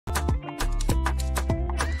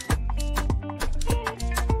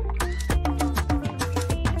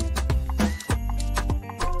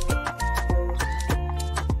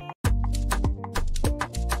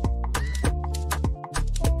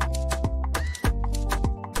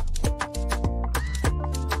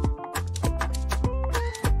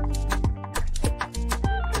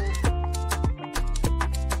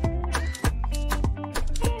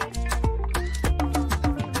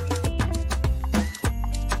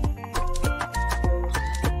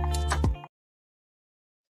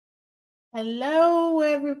Hello,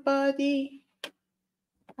 everybody.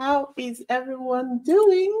 How is everyone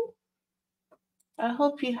doing? I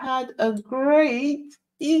hope you had a great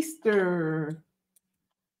Easter.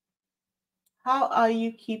 How are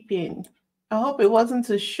you keeping? I hope it wasn't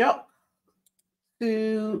a shock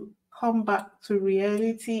to come back to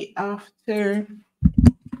reality after.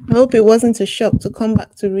 I hope it wasn't a shock to come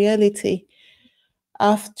back to reality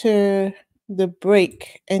after the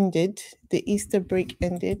break ended, the Easter break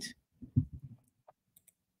ended.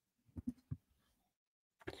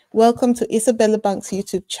 Welcome to Isabella Banks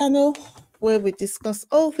YouTube channel, where we discuss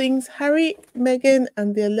all things Harry, Meghan,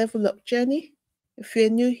 and their level up journey. If you're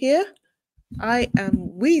new here, I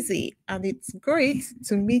am Wheezy, and it's great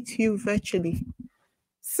to meet you virtually.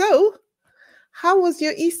 So, how was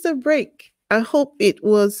your Easter break? I hope it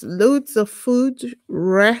was loads of food,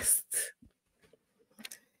 rest,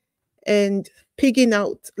 and pigging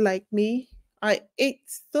out like me. I ate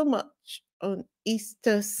so much on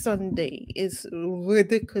Easter Sunday. It's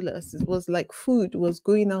ridiculous. It was like food was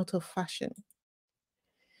going out of fashion.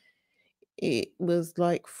 It was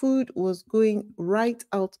like food was going right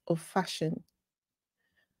out of fashion.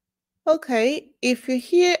 Okay, if you're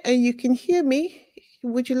here and you can hear me,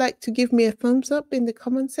 would you like to give me a thumbs up in the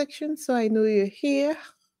comment section so I know you're here?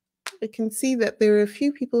 I can see that there are a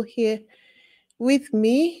few people here with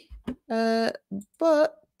me,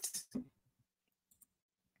 but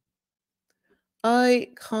I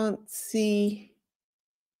can't see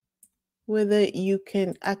whether you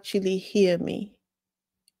can actually hear me.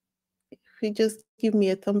 If you just give me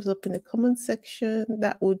a thumbs up in the comment section,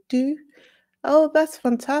 that would do. Oh, that's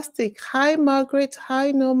fantastic. Hi, Margaret. Hi,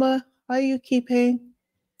 Norma. How are you keeping?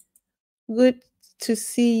 Good to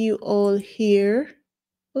see you all here.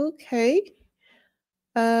 Okay.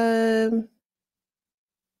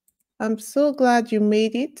 I'm so glad you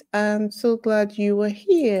made it. I'm so glad you were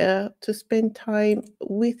here to spend time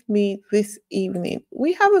with me this evening.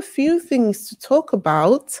 We have a few things to talk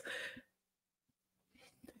about,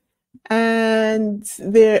 and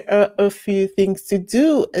there are a few things to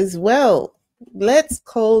do as well. Let's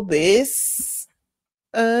call this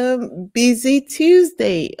Busy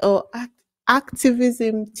Tuesday or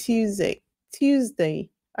Activism Tuesday.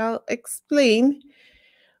 I'll explain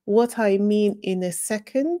what I mean in a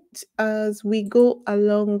second as we go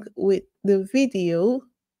along with the video.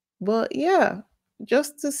 But yeah,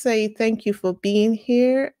 just to say thank you for being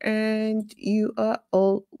here and you are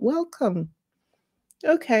all welcome.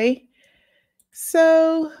 Okay,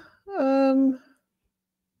 so the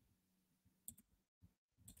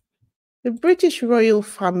British royal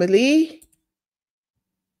family.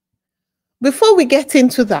 Before we get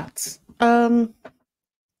into that,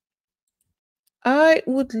 I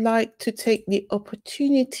would like to take the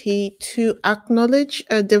opportunity to acknowledge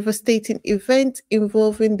a devastating event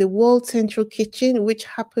involving the World Central Kitchen, which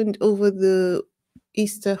happened over the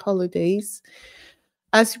Easter holidays.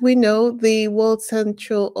 As we know, the World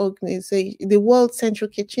Central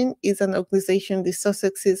Kitchen is an organization the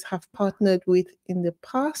Sussexes have partnered with in the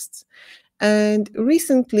past. And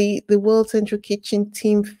recently, the World Central Kitchen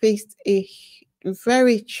team faced a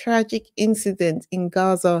very tragic incident in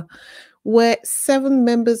Gaza where 7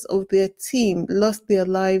 members of their team lost their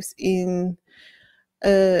lives in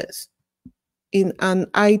an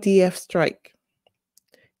IDF strike.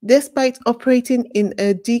 Despite operating in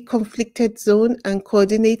a deconflicted zone and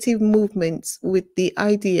coordinating movements with the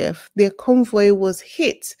IDF, their convoy was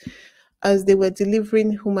hit as they were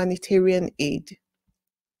delivering humanitarian aid.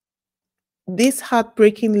 This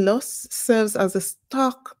heartbreaking loss serves as a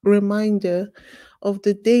stark reminder of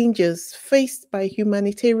the dangers faced by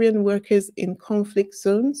humanitarian workers in conflict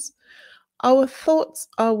zones. Our thoughts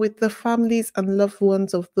are with the families and loved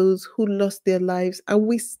ones of those who lost their lives, and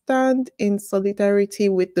we stand in solidarity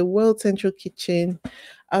with the World Central Kitchen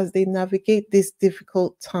as they navigate this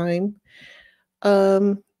difficult time.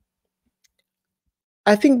 I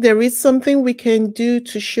think there is something we can do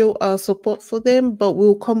to show our support for them, but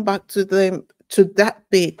we'll come back to that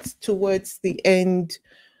bit towards the end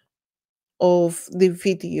of the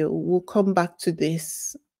video. We'll come back to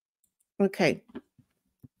this. Okay.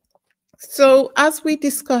 So as we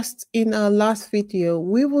discussed in our last video,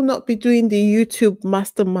 we will not be doing the YouTube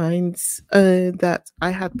Masterminds that I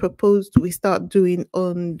had proposed we start doing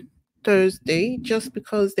on Thursday, just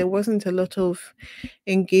because there wasn't a lot of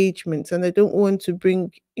engagement and I don't want to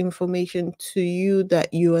bring information to you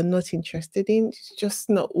that you are not interested in. It's just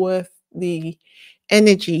not worth the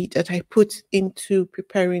energy that I put into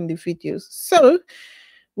preparing the videos. So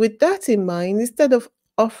with that in mind, instead of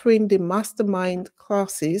offering the mastermind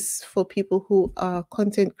classes for people who are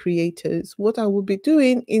content creators, what I will be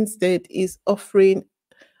doing instead is offering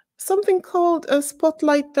something called a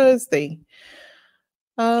Spotlight Thursday.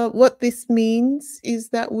 What this means is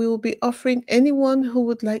that we will be offering anyone who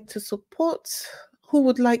would like support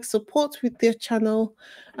with their channel,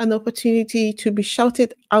 an opportunity to be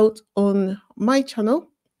shouted out on my channel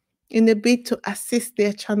in a bid to assist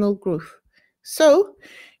their channel growth. So,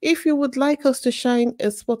 if you would like us to shine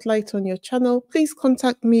a spotlight on your channel, please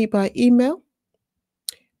contact me by email,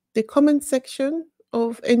 the comment section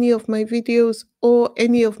of any of my videos, or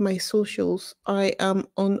any of my socials. I am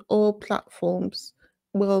on all platforms.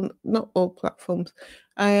 Well, not all platforms.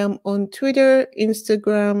 I am on Twitter,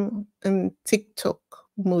 Instagram, and TikTok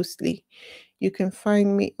mostly. You can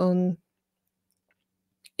find me on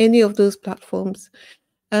any of those platforms.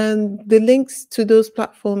 And the links to those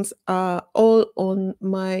platforms are all on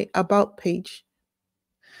my About page.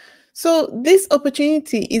 So this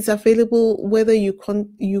opportunity is available whether you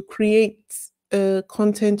create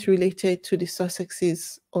content related to the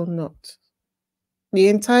Sussexes or not. The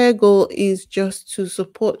entire goal is just to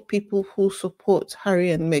support people who support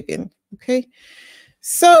Harry and Meghan. Okay.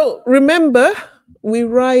 So remember, we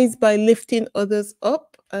rise by lifting others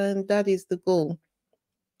up, and that is the goal.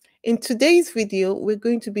 In today's video, we're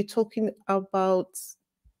going to be talking about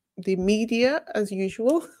the media, as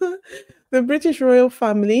usual, the British royal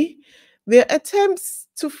family, their attempts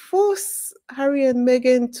to force Harry and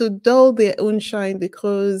Meghan to dull their own shine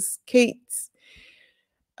because Kate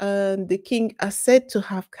and the king are said to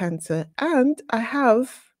have cancer. And I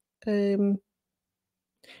have a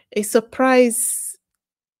surprise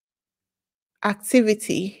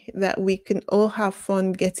activity that we can all have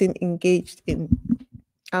fun getting engaged in.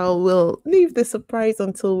 I will leave the surprise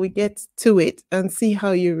until we get to it and see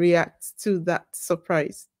how you react to that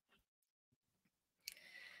surprise.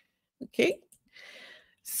 Okay.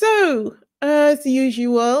 So, as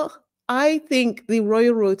usual, I think the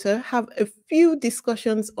Royal Rota have a few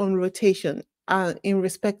discussions on rotation in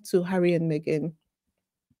respect to Harry and Meghan.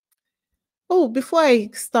 Oh, before I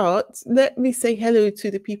start, let me say hello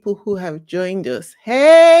to the people who have joined us.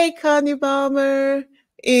 Hey, Connie Balmer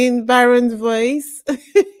in Baron's voice.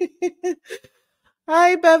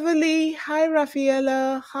 Hi, Beverly. Hi,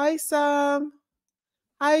 Rafaela. Hi, Sam.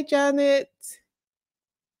 Hi, Janet.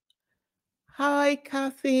 Hi,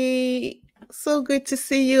 Kathy. So good to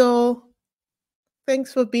see you all.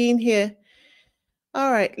 Thanks for being here.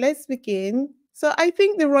 All right, let's begin. So I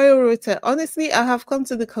think the Royal Rota, honestly, I have come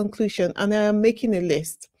to the conclusion, and I am making a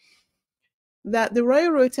list, that the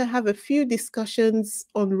Royal Rota have a few discussions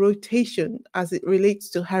on rotation as it relates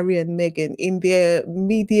to Harry and Meghan in their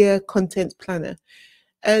media content planner.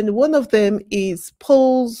 And one of them is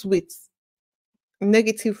polls with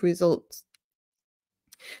negative results.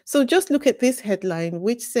 So just look at this headline,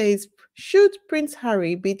 which says, should Prince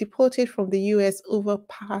Harry be deported from the US over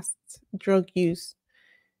past drug use?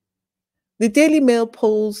 The Daily Mail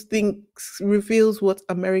polls reveals what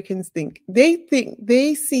Americans think.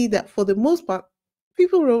 They see that for the most part,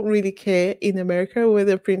 people don't really care in America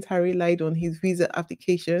whether Prince Harry lied on his visa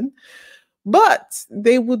application, but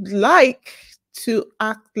they would like to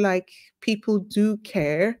act like people do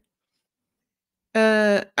care.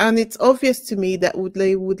 And it's obvious to me that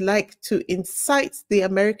they would like to incite the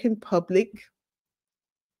American public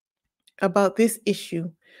about this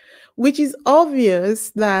issue, which is obvious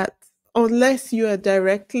that unless you are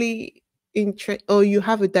directly or you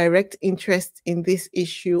have a direct interest in this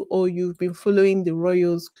issue, or you've been following the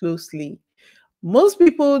royals closely, most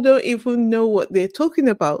people don't even know what they're talking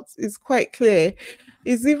about. It's quite clear.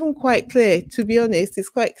 It's even quite clear, to be honest, it's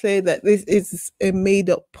quite clear that this is a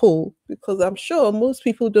made-up poll, because I'm sure most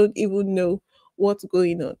people don't even know what's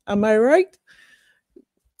going on. Am I right?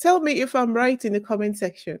 Tell me if I'm right in the comment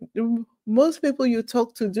section. Most people you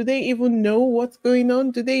talk to, do they even know what's going on?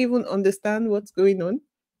 Do they even understand what's going on?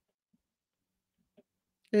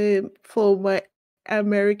 For my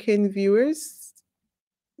American viewers,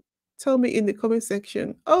 tell me in the comment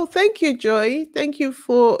section. Oh, thank you, Joy. Thank you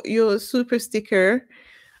for your super sticker.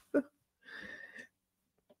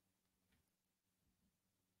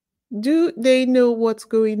 Do they know what's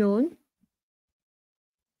going on?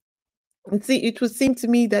 And see, it would seem to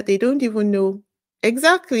me that they don't even know.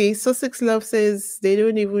 Exactly. Sussex Love says they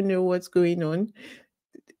don't even know what's going on.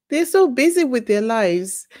 They're so busy with their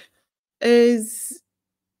lives. As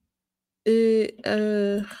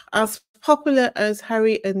popular as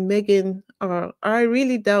Harry and Meghan are, I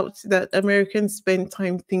really doubt that Americans spend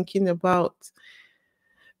time thinking about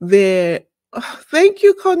their. Oh, thank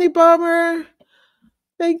you, Connie Balmer.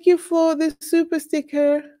 Thank you for the super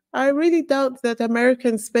sticker. I really doubt that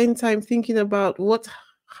Americans spend time thinking about what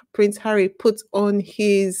Prince Harry put on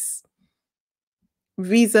his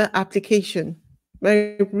visa application.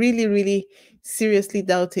 I really, really seriously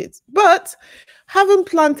doubt it. But having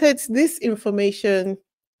planted this information,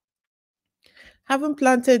 having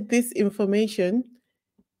planted this information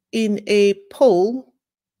in a poll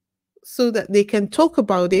so that they can talk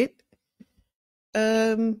about it.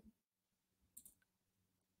 Um,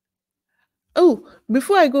 oh,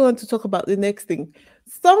 before I go on to talk about the next thing,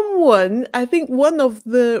 someone, I think one of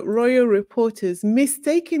the royal reporters,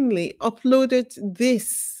 mistakenly uploaded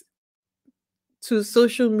this to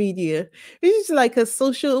social media. It is like a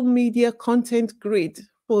social media content grid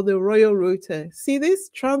for the royal rota. See this?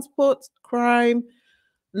 Transport, crime,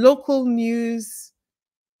 local news,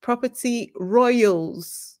 property,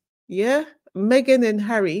 royals. Yeah? Meghan and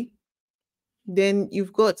Harry. Then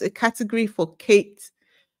you've got a category for Kate,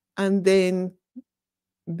 and then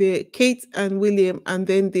the Kate and William, and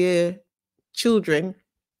then their children.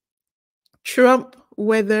 Trump,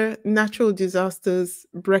 weather, natural disasters,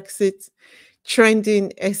 Brexit,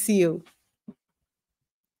 trending SEO.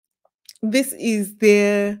 This is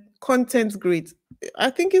their content grid.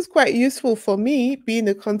 I think it's quite useful for me, being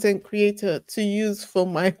a content creator, to use for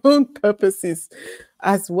my own purposes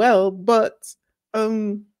as well. But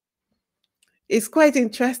it's quite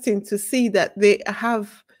interesting to see that they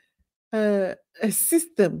have a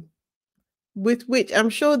system with which, I'm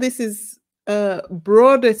sure this is a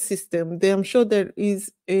broader system. I'm sure there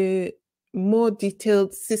is a more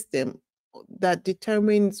detailed system that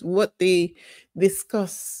determines what they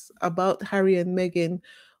discuss about Harry and Meghan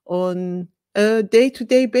on a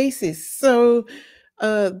day-to-day basis. So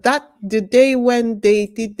that the day when they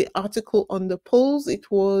did the article on the polls, it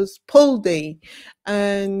was poll day,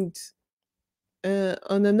 and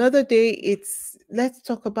on another day, it's let's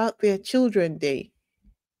talk about their children day.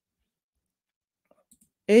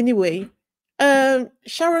 Anyway,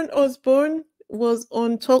 Sharon Osbourne was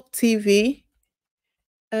on Talk TV,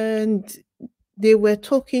 and they were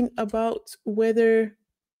talking about whether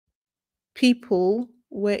people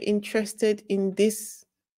were interested in this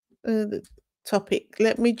topic.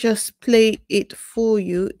 Let me just play it for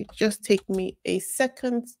you. It just take me a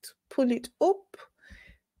second to pull it up.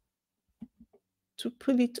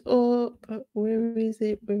 Where is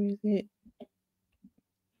it? Where is it?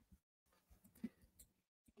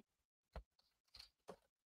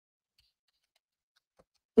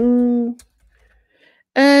 Mm,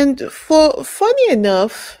 and for funny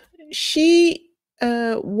enough, she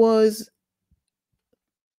was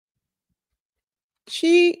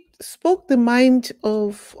she spoke the mind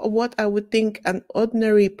of what I would think an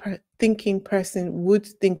ordinary thinking person would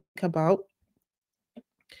think about.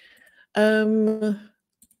 Um,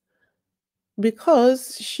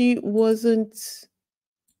 because she wasn't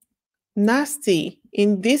nasty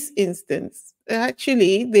in this instance.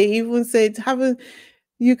 Actually, they even said, haven't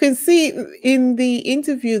you can see in the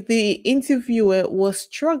interview, the interviewer was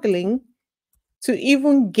struggling to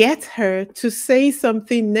even get her to say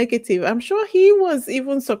something negative. I'm sure he was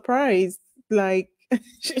even surprised. Like,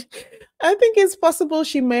 I think it's possible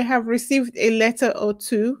she may have received a letter or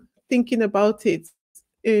two thinking about it,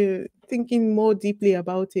 thinking more deeply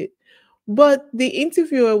about it. But the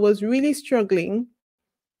interviewer was really struggling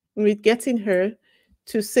with getting her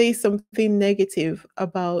to say something negative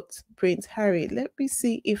about Prince Harry. Let me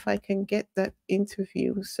see if I can get that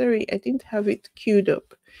interview. Sorry, I didn't have it queued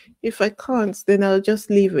up. If I can't, then I'll just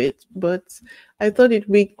leave it. But I thought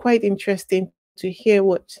it'd be quite interesting to hear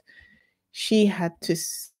what she had to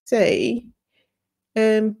say.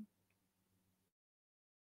 Um,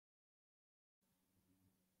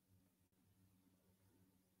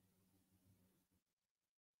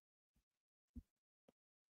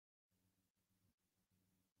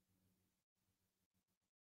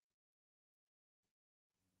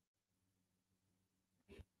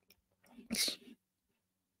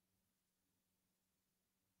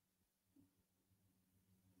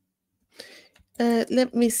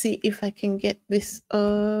 let me see if I can get this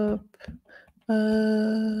up.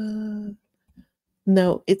 No,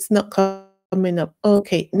 it's not coming up.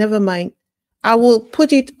 Okay, never mind. I will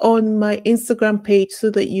put it on my Instagram page so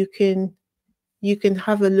that you can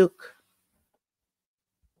have a look.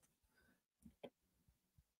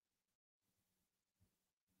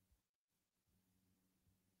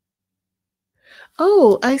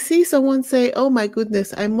 Oh, I see someone say, "Oh my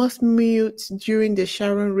goodness, I must mute during the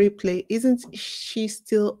Sharon replay. Isn't she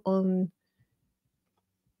still on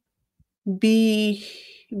B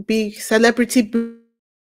big celebrity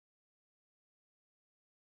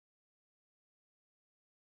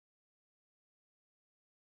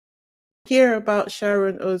hear about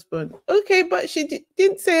Sharon Osbourne?" Okay, but she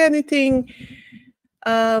didn't say anything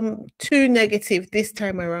too negative this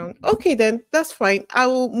time around. Okay, then that's fine. I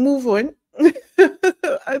will move on.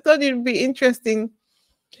 I thought it'd be interesting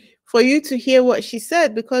for you to hear what she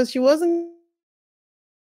said because she wasn't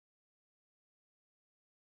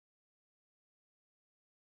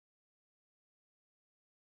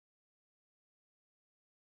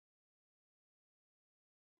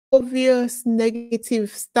obvious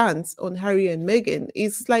negative stance on Harry and Meghan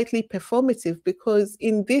is slightly performative because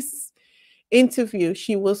in this interview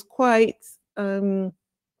she was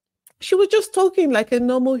just talking like a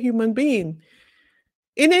normal human being.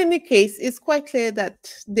 In any case, it's quite clear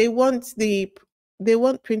that they want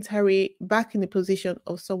Prince Harry back in the position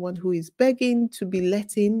of someone who is begging to be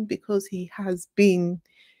let in because he has been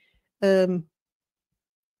um,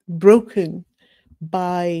 broken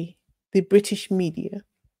by the British media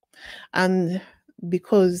and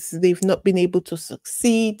because they've not been able to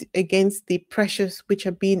succeed against the pressures which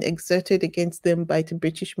are being exerted against them by the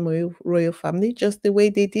British royal family, just the way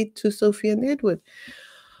they did to Sophie and Edward.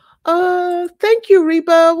 Thank you,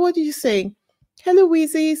 Reba. What do you say? Hello,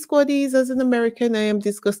 Wheezy, Squaddies. As an American, I am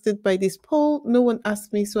disgusted by this poll. No one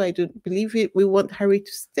asked me, so I don't believe it. We want Harry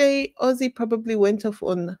to stay. Ozzy probably went off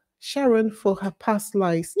on Sharon for her past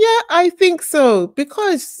lies. Yeah, I think so,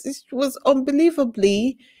 because it was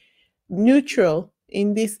unbelievably neutral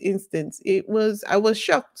in this instance. I was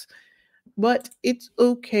shocked, but it's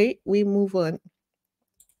okay. We move on.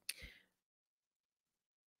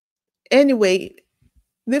 Anyway,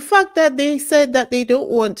 the fact that they said that they don't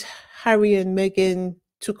want Harry and Meghan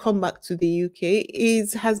to come back to the UK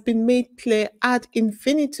has been made clear ad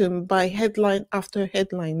infinitum by headline after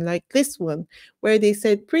headline, like this one, where they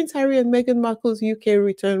said Prince Harry and Meghan Markle's UK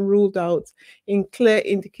return ruled out in clear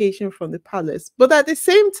indication from the palace. But at the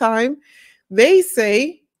same time, they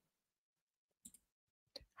say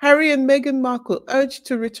Harry and Meghan Markle urged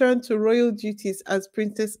to return to royal duties as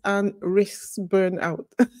Princess Anne risks burnout.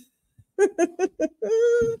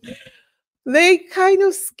 They kind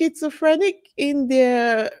of schizophrenic in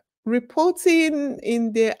their reporting,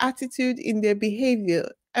 in their attitude, in their behavior.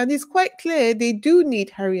 And it's quite clear they do need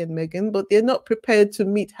Harry and Meghan, but they're not prepared to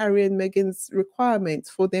meet Harry and Meghan's requirements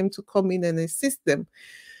for them to come in and assist them.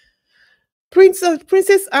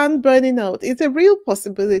 Princess Anne burning out is a real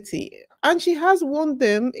possibility. And she has warned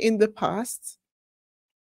them in the past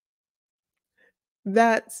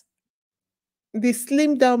that the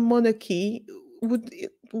slim down monarchy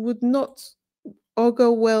would not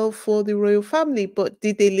augur well for the royal family. But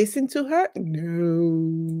did they listen to her?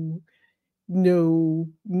 No, no,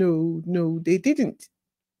 no, no, they didn't.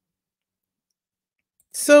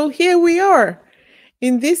 So here we are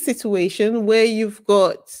in this situation where you've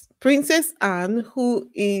got Princess Anne, who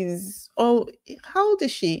is, oh, how old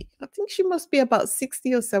is she? I think she must be about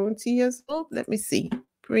 60 or 70 years old. Let me see.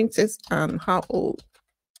 Princess Anne, how old?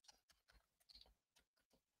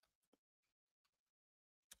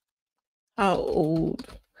 How old?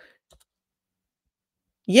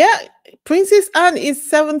 Yeah, Princess Anne is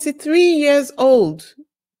 73 years old.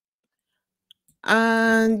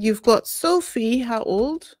 And you've got Sophie, how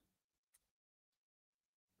old?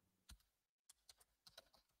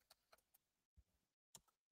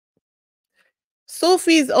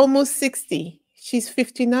 Sophie is almost 60. She's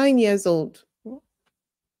 59 years old.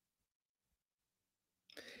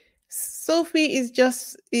 Sophie is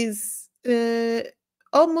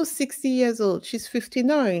almost 60 years old. She's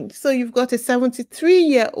 59. So you've got a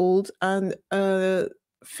 73-year-old and a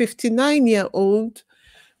 59-year-old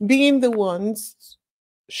being the ones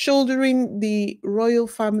shouldering the royal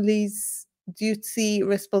family's duty,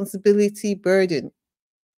 responsibility, burden.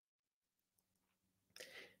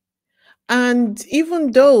 And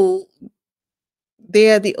even though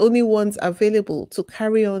they are the only ones available to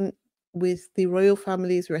carry on with the royal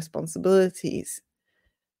family's responsibilities,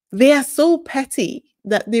 they are so petty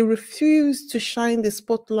that they refuse to shine the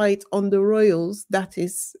spotlight on the royals, that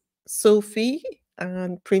is Sophie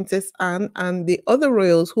and Princess Anne and the other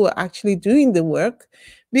royals who are actually doing the work,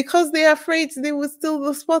 because they're afraid they will steal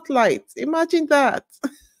the spotlight. Imagine that.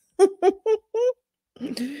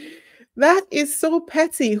 That is so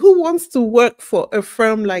petty. Who wants to work for a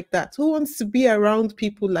firm like that? Who wants to be around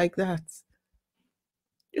people like that?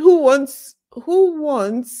 Who wants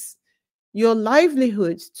your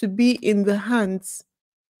livelihood to be in the hands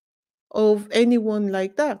of anyone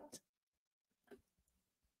like that?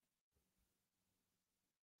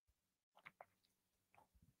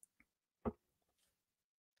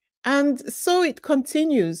 And so it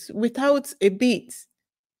continues without a beat.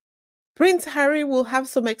 Prince Harry will have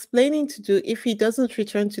some explaining to do if he doesn't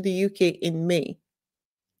return to the UK in May.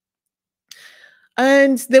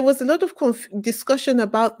 And there was a lot of discussion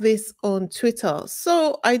about this on Twitter.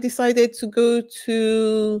 So I decided to go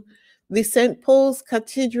to the St. Paul's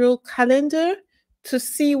Cathedral calendar to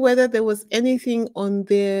see whether there was anything on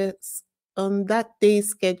on that day's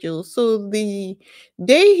schedule. So the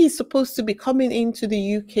day he's supposed to be coming into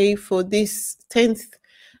the UK for this 10th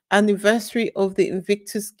anniversary of the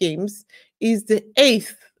Invictus Games is the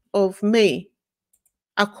 8th of May,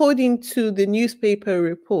 according to the newspaper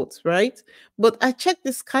reports, right? But I checked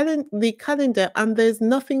the calendar and there's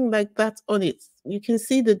nothing like that on it. You can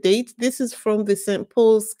see the date. This is from the St.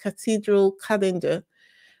 Paul's Cathedral calendar,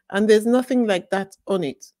 and there's nothing like that on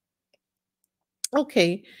it.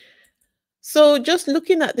 Okay. So just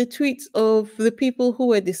looking at the tweets of the people who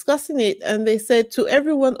were discussing it, and they said to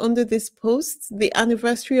everyone under this post, the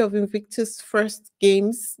anniversary of Invictus First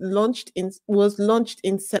Games was launched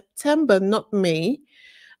in September, not May.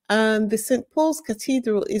 And the St. Paul's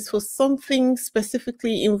Cathedral is for something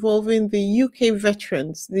specifically involving the UK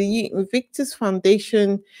veterans. The Invictus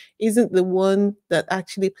Foundation isn't the one that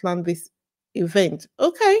actually planned this event.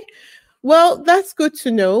 Okay. Well, that's good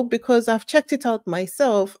to know because I've checked it out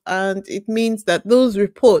myself, and it means that those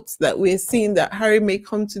reports that we're seeing that Harry may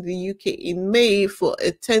come to the UK in May for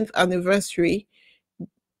a 10th anniversary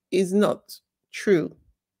is not true.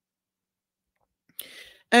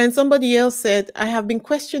 And somebody else said, I have been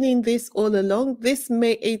questioning this all along. This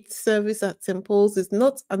May 8th service at St. Paul's is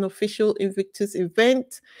not an official Invictus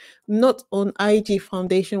event, not on IG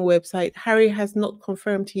Foundation website. Harry has not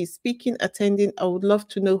confirmed he's speaking, attending. I would love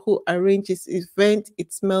to know who arranges this event.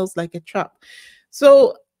 It smells like a trap.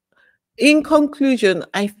 So, in conclusion,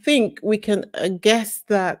 I think we can guess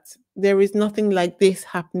that there is nothing like this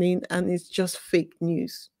happening and it's just fake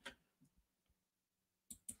news.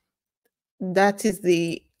 That is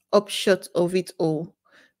the upshot of it all,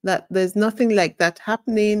 that there's nothing like that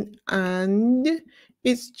happening and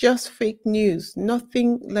it's just fake news.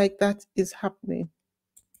 Nothing like that is happening.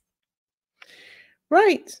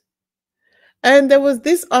 Right. And there was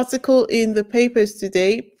this article in the papers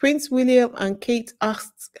today. Prince William and Kate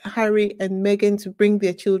asked Harry and Meghan to bring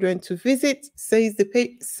their children to visit, says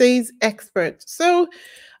expert. So,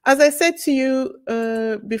 as I said to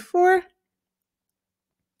you before,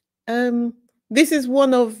 this is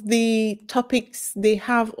one of the topics they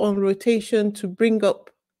have on rotation to bring up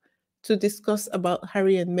to discuss about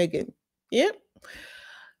Harry and Meghan. Yeah.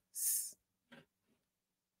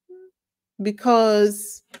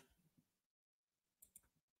 Because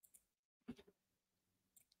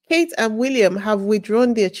Kate and William have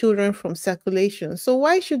withdrawn their children from circulation. So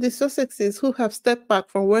why should the Sussexes, who have stepped back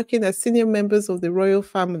from working as senior members of the royal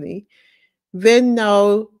family, then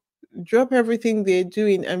now drop everything they're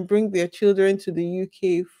doing and bring their children to the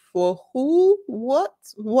UK for who? What?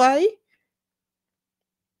 Why?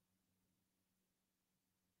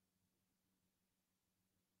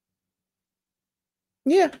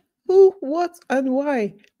 Yeah. Who, what, and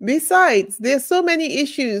why? Besides, there's so many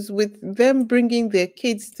issues with them bringing their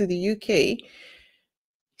kids to the UK.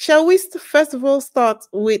 Shall we first of all start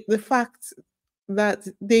with the fact that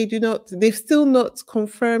they've still not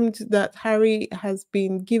confirmed that Harry has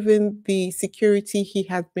been given the security he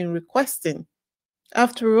had been requesting.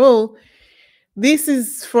 After all, this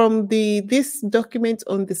is from this document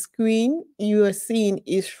on the screen you are seeing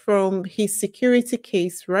is from his security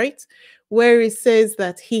case, right? Where it says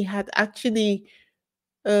that he had actually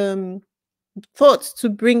um, thought to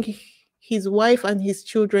bring his wife and his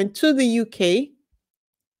children to the UK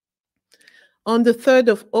on the 3rd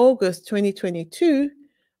of August 2022,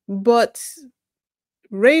 but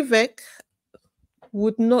Ravek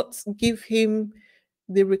would not give him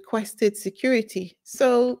the requested security.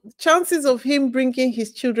 So chances of him bringing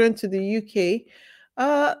his children to the UK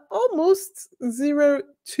are almost 0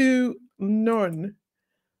 to none.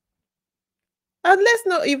 And let's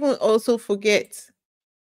not even also forget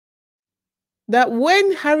that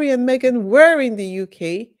when Harry and Meghan were in the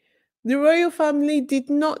UK, the royal family did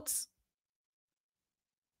not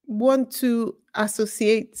want to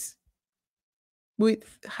associate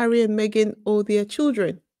with Harry and Meghan or their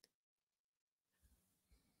children.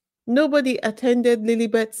 Nobody attended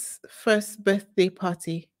Lilibet's first birthday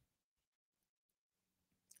party,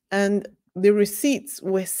 and the receipts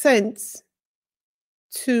were sent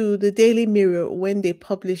to the Daily Mirror when they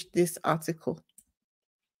published this article.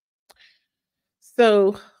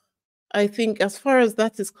 So I think, as far as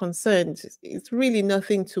that is concerned, it's really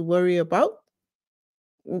nothing to worry about,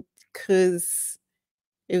 because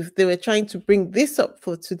if they were trying to bring this up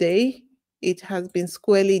for today, it has been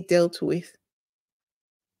squarely dealt with.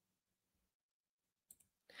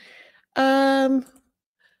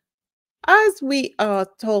 As we are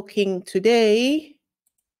talking today,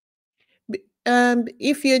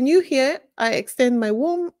 If you're new here, I extend my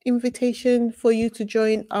warm invitation for you to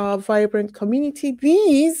join our vibrant community.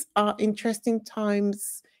 These are interesting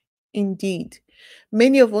times indeed.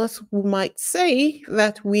 Many of us might say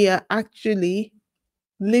that we are actually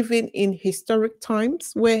living in historic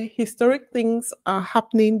times where historic things are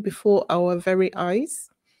happening before our very eyes.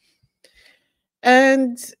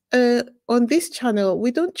 And on this channel, we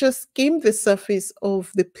don't just skim the surface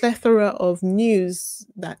of the plethora of news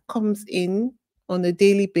that comes in on a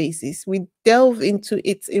daily basis. We delve into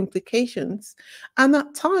its implications, and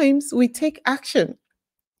at times we take action,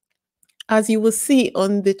 as you will see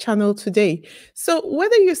on the channel today. So,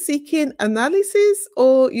 whether you're seeking analysis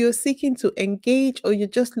or you're seeking to engage or you're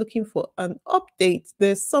just looking for an update,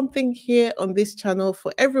 there's something here on this channel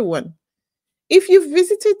for everyone. If you've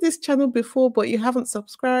visited this channel before but you haven't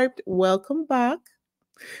subscribed, welcome back.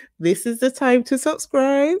 This is the time to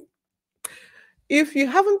subscribe. If you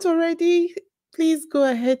haven't already, please go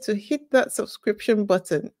ahead to hit that subscription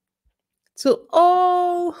button. To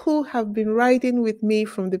all who have been riding with me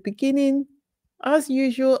from the beginning, as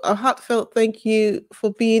usual, a heartfelt thank you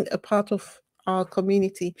for being a part of our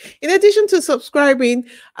community. In addition to subscribing,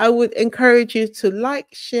 I would encourage you to like,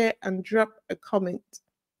 share, and drop a comment.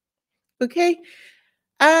 Okay?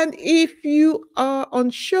 And if you are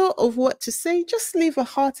unsure of what to say, just leave a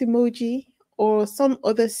heart emoji or some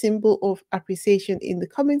other symbol of appreciation in the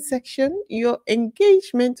comment section. Your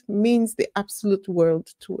engagement means the absolute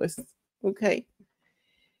world to us. Okay.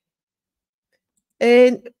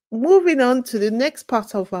 And moving on to the next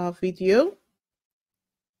part of our video.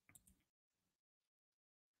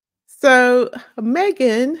 So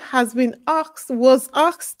Meghan was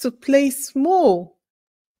asked to play small.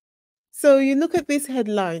 So you look at this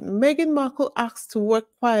headline, Meghan Markle asked to work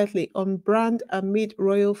quietly on brand amid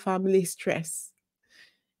royal family stress.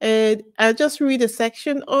 And I'll just read a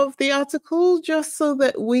section of the article just so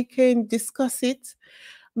that we can discuss it.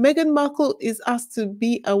 Meghan Markle is asked to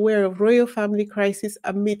be aware of royal family crisis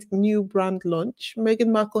amid new brand launch.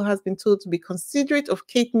 Meghan Markle has been told to be considerate of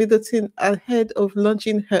Kate Middleton ahead of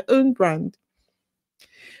launching her own brand.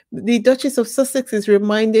 The Duchess of Sussex is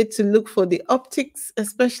reminded to look for the optics,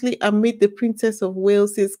 especially amid the Princess of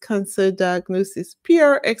Wales's cancer diagnosis.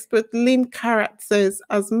 PR expert Lynn Carratt says,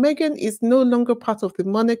 as Meghan is no longer part of the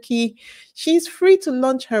monarchy, she's free to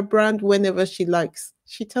launch her brand whenever she likes.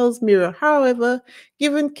 She tells Mirror, however,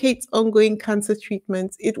 given Kate's ongoing cancer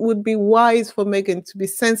treatment, it would be wise for Meghan to be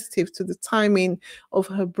sensitive to the timing of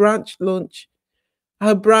her brand launch,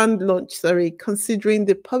 considering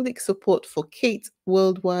the public support for Kate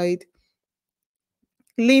worldwide.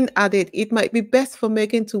 Lynn added, it might be best for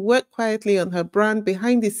Meghan to work quietly on her brand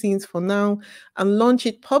behind the scenes for now and launch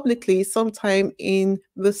it publicly sometime in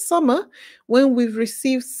the summer when we've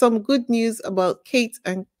received some good news about Kate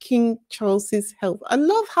and King Charles's health. I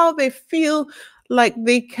love how they feel like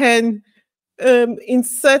they can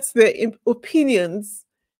insert their opinions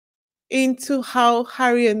into how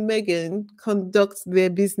Harry and Meghan conduct their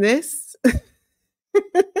business.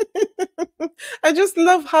 I just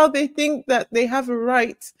love how they think that they have a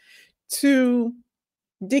right to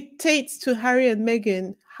dictate to Harry and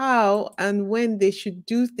Meghan how and when they should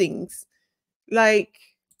do things. Like,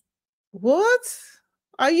 what?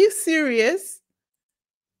 Are you serious?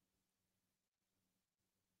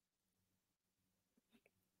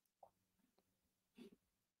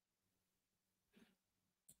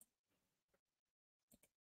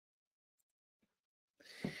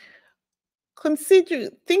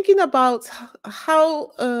 Thinking about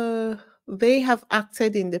how they have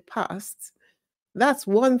acted in the past, that's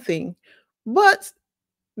one thing. But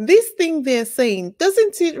this thing they're saying,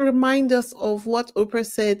 doesn't it remind us of what Oprah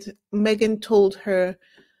said Meghan told her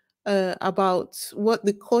about what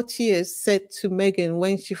the courtiers said to Meghan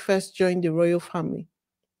when she first joined the royal family?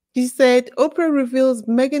 She said Oprah reveals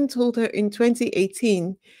Meghan told her in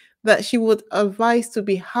 2018 that she would advise to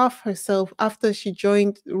be half herself after she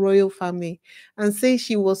joined the royal family and say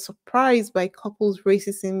she was surprised by couples'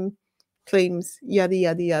 racism claims, yada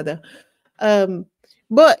yada yada.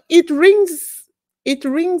 But it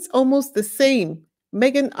rings almost the same.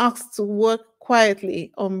 Meghan asked to work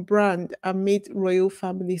quietly on brand amid royal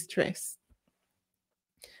family stress.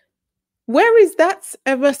 Where is that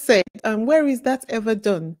ever said and where is that ever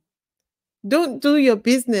done? Don't do your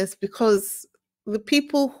business because the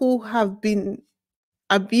people who have been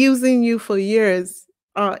abusing you for years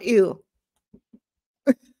are ill.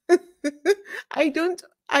 I don't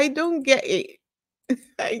I don't get it.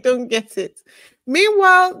 I don't get it.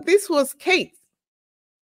 Meanwhile, this was Kate.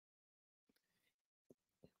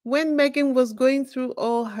 When Meghan was going through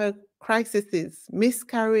all her crises,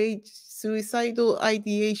 miscarriage, suicidal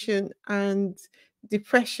ideation, and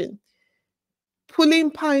depression,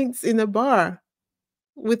 pulling pints in a bar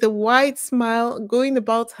with a wide smile, going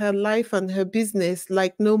about her life and her business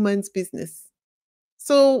like no man's business.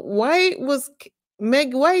 So why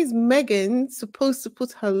is Megan supposed to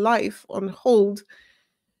put her life on hold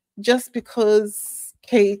just because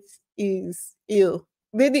Kate is ill?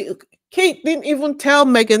 Kate didn't even tell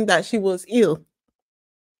Megan that she was ill.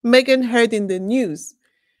 Megan heard in the news.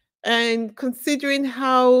 And considering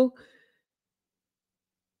how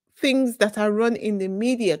things that are run in the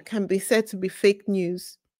media can be said to be fake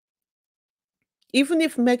news, even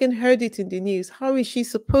if Megan heard it in the news, how is she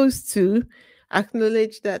supposed to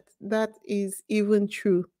acknowledge that that is even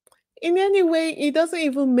true? In any way, it doesn't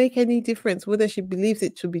even make any difference whether she believes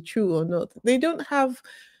it to be true or not. They don't have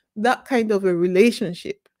that kind of a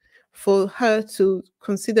relationship for her to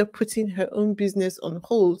consider putting her own business on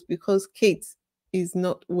hold because Kate is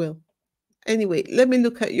not well. Anyway, let me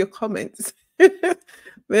look at your comments.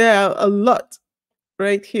 There are a lot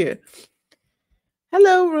right here.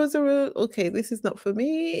 Hello, Rosaroo. Okay, this is not for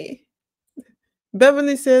me.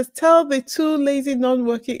 Beverly says, tell the two lazy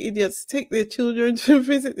non-working idiots to take their children to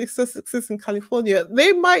visit the Sussexes in California.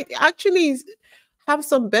 They might actually have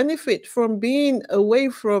some benefit from being away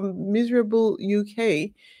from miserable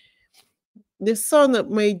UK. The sun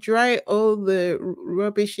may dry all the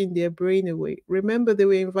rubbish in their brain away. Remember, they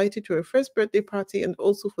were invited to a first birthday party and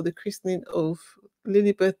also for the christening of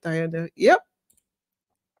Lilibeth Diana. Yep.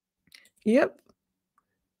 Yep.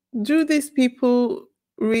 Do these people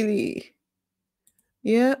really?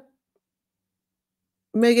 Yeah.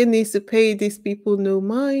 Megan needs to pay these people no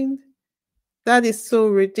mind. That is so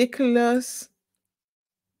ridiculous.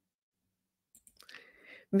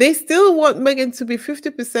 They still want Megan to be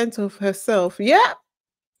 50% of herself. Yeah.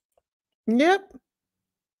 Yep.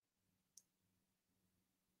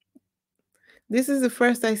 This is the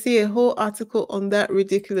first I see a whole article on that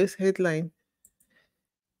ridiculous headline.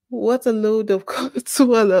 What a load of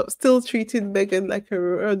swallow, still treating Megan like a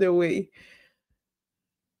runaway.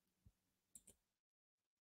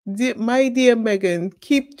 My dear Megan,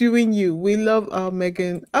 keep doing you. We love our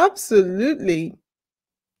Megan. Absolutely.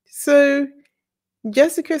 So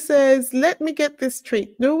Jessica says, let me get this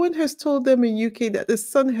straight. No one has told them in UK that the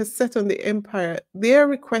sun has set on the empire. Their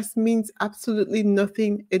request means absolutely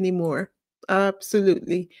nothing anymore.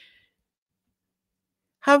 Absolutely.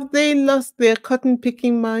 Have they lost their cotton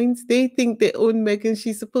picking minds? They think they own Megan.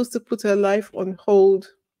 She's supposed to put her life on hold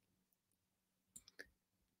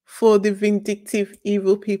for the vindictive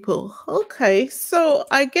evil people. Okay, so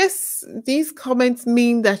I guess these comments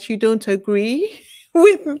mean that you don't agree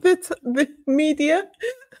with the media.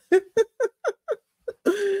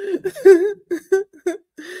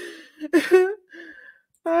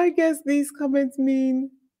 I guess these comments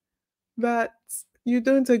mean that you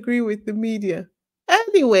don't agree with the media.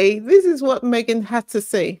 Anyway, this is what Megan had to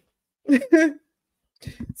say.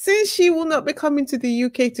 Since she will not be coming to the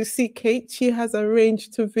UK to see Kate, she has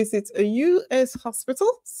arranged to visit a US hospital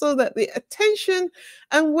so that the attention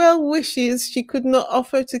and well wishes she could not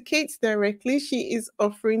offer to Kate directly, she is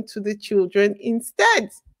offering to the children instead.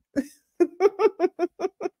 I love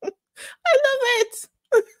it.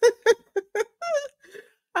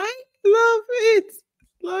 I love it.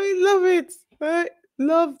 I love it. I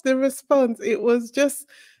love the response. It was just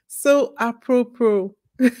so apropos.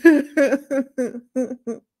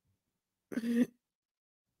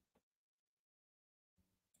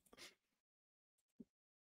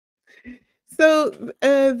 So,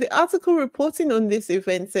 the article reporting on this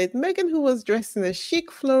event said Meghan, who was dressed in a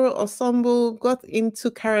chic floral ensemble, got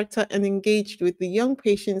into character and engaged with the young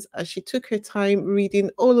patients as she took her time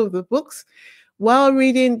reading all of the books. While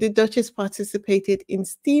reading, the Duchess participated in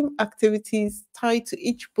STEAM activities tied to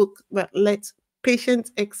each book that let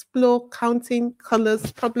patients explore counting,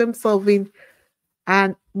 colors, problem solving,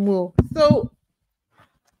 and more. So,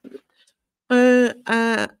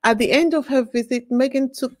 at the end of her visit,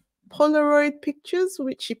 Meghan took Polaroid pictures,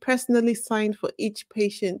 which she personally signed for each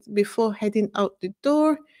patient before heading out the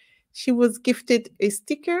door. She was gifted a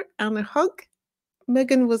sticker and a hug.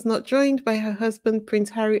 Meghan was not joined by her husband, Prince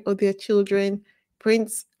Harry, or their children,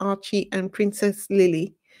 Prince Archie and Princess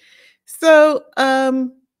Lily. So I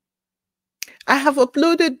have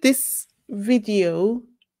uploaded this video.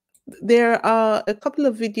 There are a couple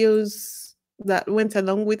of videos that went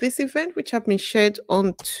along with this event, which have been shared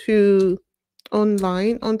onto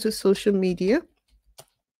social media.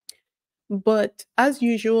 But as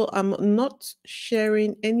usual, I'm not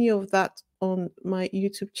sharing any of that on my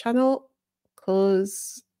YouTube channel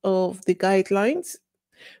because of the guidelines.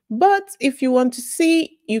 But if you want to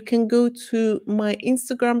see, you can go to my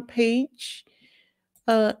Instagram page.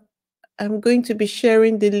 Uh, I'm going to be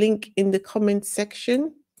sharing the link in the comment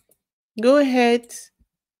section. Go ahead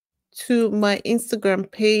to my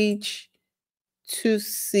Instagram page to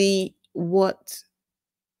see what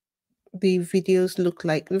the videos look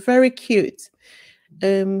like. Very cute.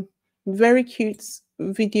 Um, very cute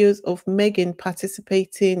videos of Meghan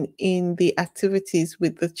participating in the activities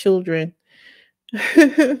with the children.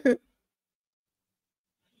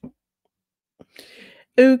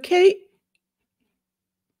 Okay.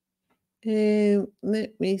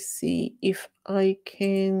 Let me see if I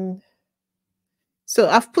can. So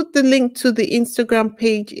I've put the link to the Instagram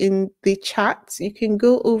page in the chat. You can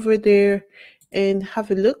go over there and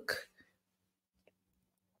have a look.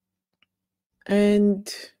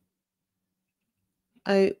 And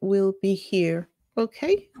I will be here.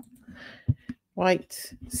 Okay.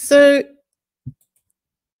 Right. So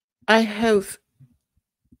I have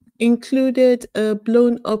included a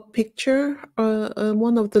blown up picture,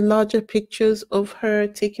 one of the larger pictures of her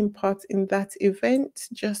taking part in that event,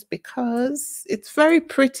 just because it's very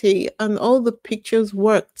pretty and all the pictures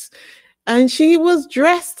worked. And she was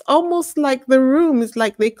dressed almost like the room is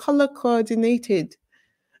like they color coordinated.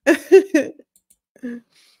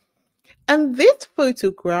 And this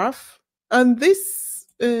photograph and this,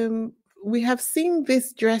 we have seen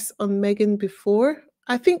this dress on Meghan before.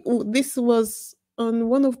 I think this was on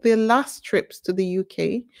one of their last trips to the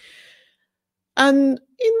UK. And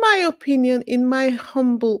in my opinion, in my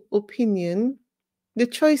humble opinion, the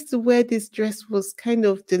choice to wear this dress was kind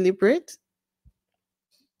of deliberate.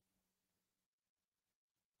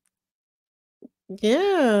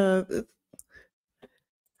 Yeah.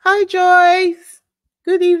 Hi, Joyce.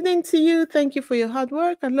 Good evening to you. Thank you for your hard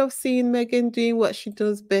work. I love seeing Megan doing what she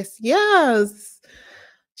does best. Yes.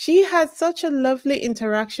 She had such a lovely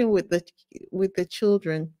interaction with the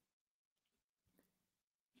children.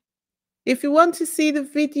 If you want to see the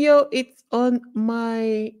video, it's on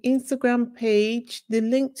my Instagram page. The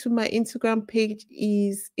link to my Instagram page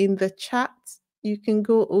is in the chat. You can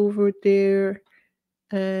go over there.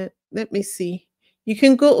 Let me see. You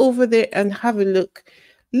can go over there and have a look.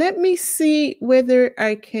 Let me see whether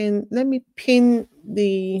I can. Let me pin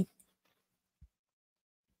the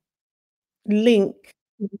link.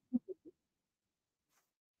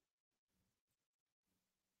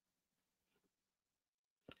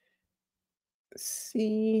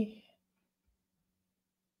 See.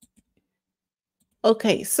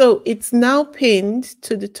 Okay, so it's now pinned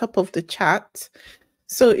to the top of the chat.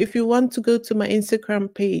 So if you want to go to my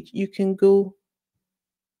Instagram page, you can go.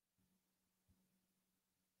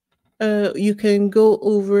 You can go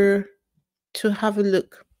over to have a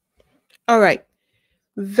look. All right.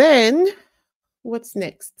 Then what's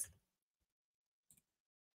next?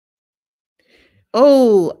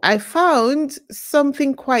 Oh, I found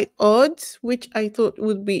something quite odd, which I thought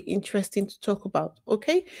would be interesting to talk about.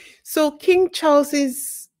 Okay. So, King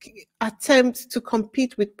Charles's attempt to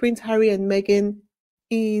compete with Prince Harry and Meghan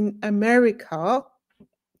in America.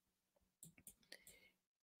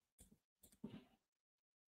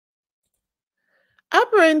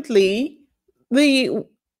 Apparently, the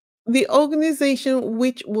organization,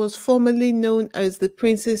 which was formerly known as the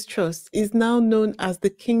Prince's Trust, is now known as the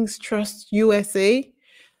King's Trust USA.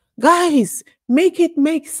 Guys, make it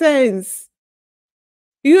make sense.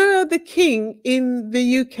 You're the king in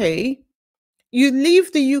the UK. You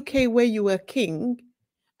leave the UK where you were king,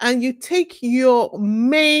 and you take your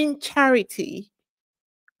main charity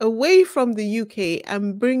away from the UK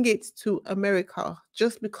and bring it to America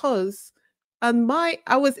just because. And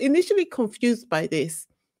I was initially confused by this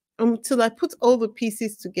until I put all the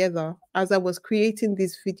pieces together as I was creating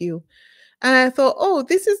this video. And I thought, oh,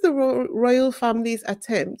 this is the royal family's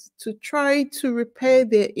attempt to try to repair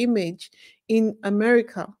their image in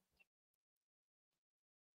America.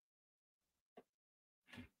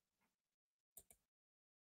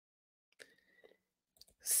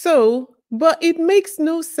 So, but it makes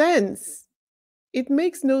no sense. It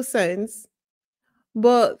makes no sense.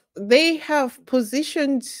 But they have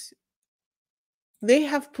positioned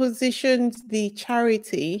the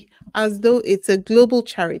charity as though it's a global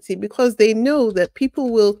charity because they know that people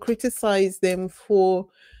will criticize them for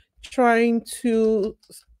trying to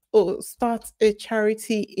start a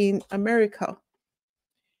charity in America.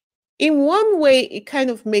 In one way, it kind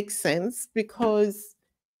of makes sense because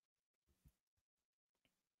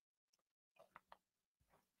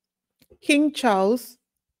King Charles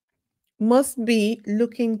must be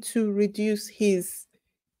looking to reduce his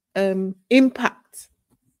impact,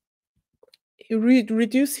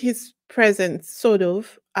 reduce his presence, sort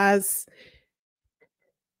of, as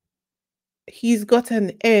he's got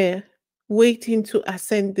an heir waiting to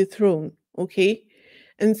ascend the throne. Okay.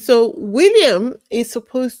 And so William is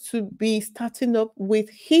supposed to be starting up with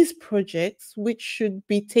his projects, which should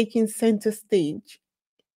be taking center stage.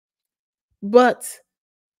 But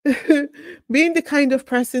being the kind of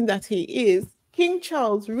person that he is, King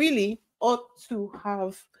Charles really ought to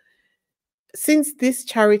have, since this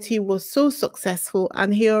charity was so successful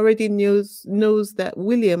and he already knows that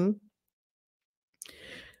William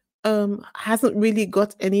hasn't really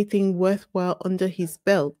got anything worthwhile under his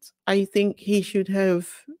belt. I think he should have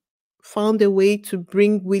found a way to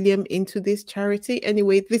bring William into this charity.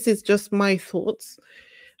 Anyway, this is just my thoughts,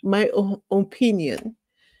 my opinion.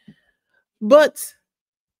 But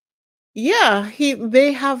yeah,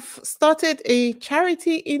 they have started a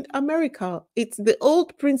charity in America. It's the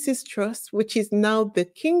Old Prince's Trust, which is now the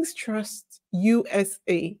King's Trust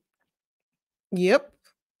USA. Yep.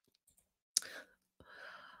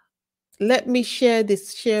 Let me share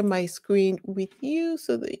my screen with you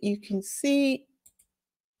so that you can see.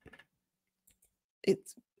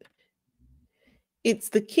 It's it's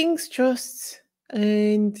the King's Trust,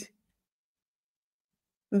 and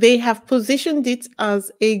they have positioned it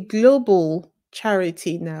as a global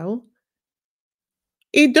charity now.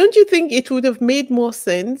 Don't you think it would have made more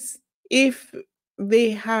sense if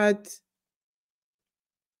they had?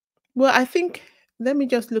 Well, I think, let me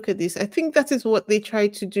just look at this. I think that is what they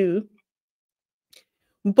tried to do,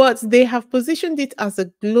 but they have positioned it as a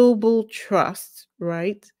global trust,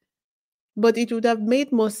 right? But it would have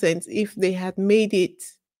made more sense if they had made it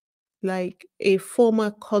like a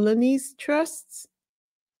former colonies trust.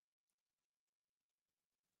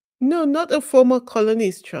 No, not a former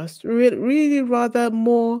colonies trust. Really, rather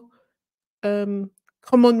more um,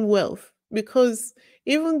 Commonwealth, because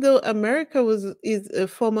even though America is a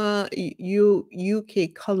former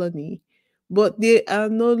UK colony, but they are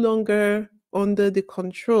no longer under the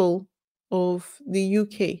control of the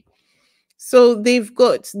UK. So they've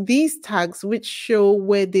got these tags which show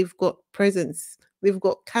where they've got presence. They've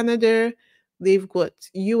got Canada, they've got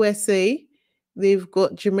USA, they've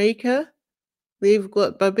got Jamaica, they've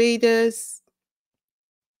got Barbados,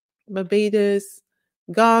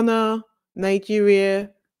 Ghana,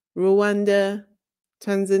 Nigeria, Rwanda,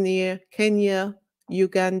 Tanzania, Kenya,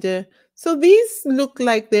 Uganda. So these look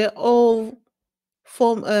like they're all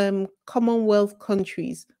from Commonwealth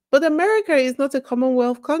countries. But America is not a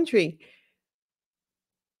Commonwealth country.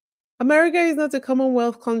 America is not a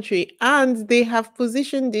Commonwealth country, and they have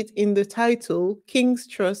positioned it in the title King's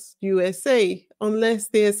Trust USA, unless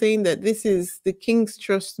they are saying that this is the King's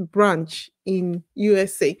Trust branch in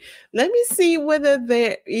USA. Let me see whether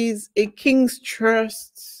there is a King's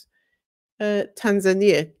Trust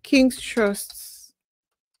Tanzania. King's Trust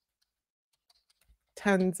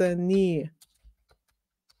Tanzania.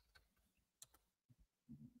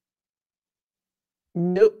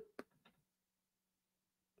 Nope.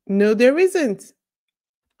 No, there isn't.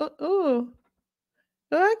 Oh,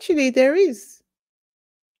 oh, actually, there is.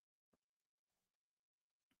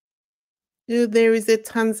 There is a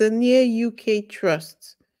Tanzania UK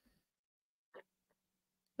Trust.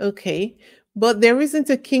 Okay. But there isn't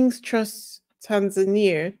a King's Trust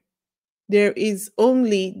Tanzania. There is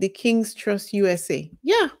only the King's Trust USA.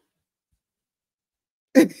 Yeah.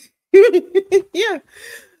 Yeah.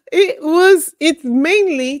 It's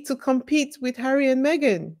mainly to compete with Harry and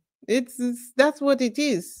Meghan. That's what it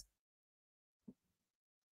is.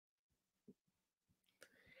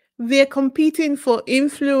 They're competing for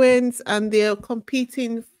influence and they're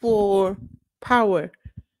competing for power.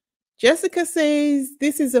 Jessica says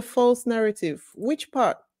this is a false narrative. Which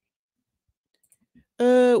part?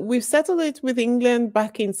 We've settled it with England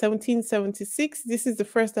back in 1776. This is the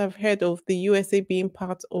first I've heard of the USA being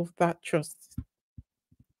part of that trust.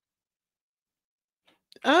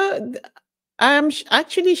 I'm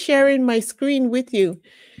actually sharing my screen with you.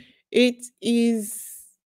 It is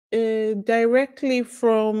directly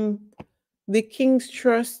from the King's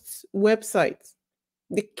Trust website,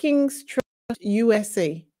 the King's Trust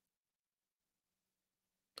USA.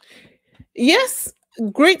 Yes,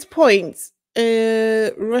 great point.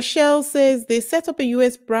 Rochelle says they set up a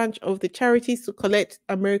US branch of the charities to collect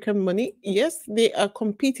American money. Yes, they are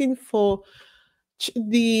competing for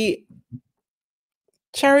the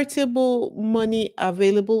charitable money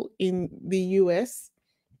available in the US.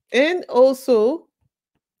 And also,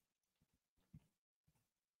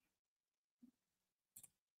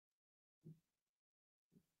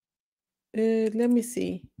 let me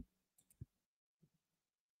see.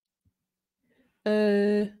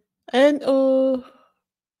 Uh, and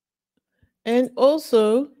and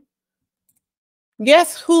also,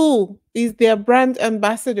 guess who is their brand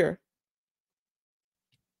ambassador?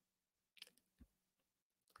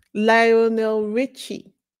 Lionel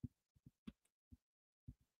Richie.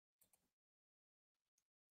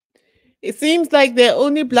 It seems like there are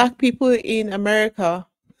only black people in America.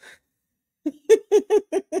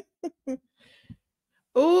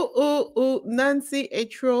 Oh, Nancy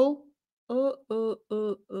Etro. Oh.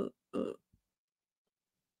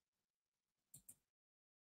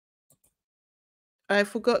 I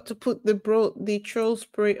forgot to put the troll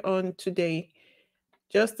spray on today.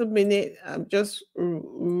 Just a minute. I'm just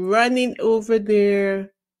running over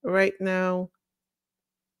there right now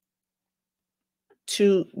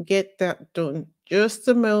to get that done. Just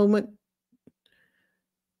a moment.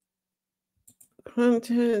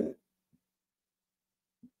 Content.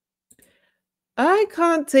 I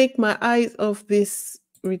can't take my eyes off this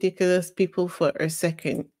ridiculous people for a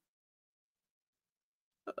second.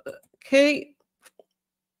 Okay.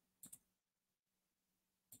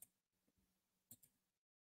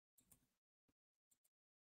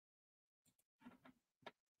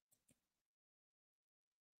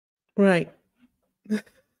 Right.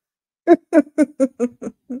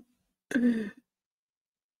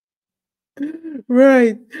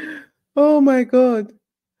 Right. Oh my God.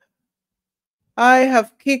 I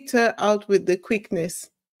have kicked her out with the quickness.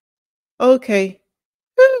 Okay.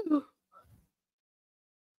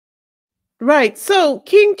 Right. So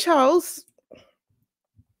King Charles,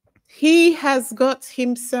 he has got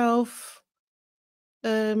himself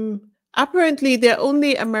apparently they're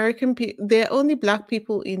only they're only black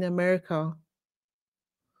people in America.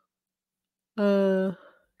 Uh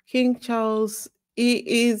King Charles, he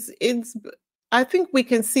is it's I think we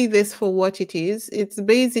can see this for what it is. It's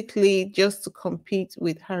basically just to compete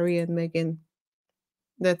with Harry and Meghan.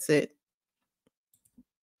 That's it.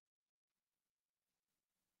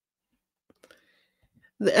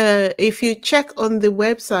 If you check on the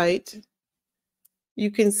website,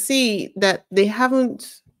 you can see that they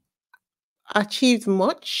haven't achieved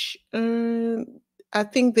much. I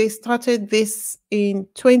think they started this in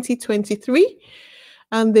 2023,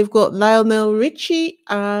 and they've got Lionel Richie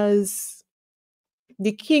as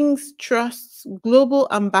the King's Trust's Global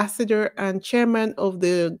Ambassador and Chairman of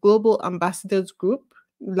the Global Ambassadors Group,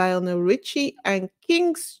 Lionel Richie, and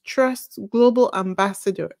King's Trust Global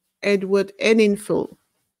Ambassador, Edward Enninful.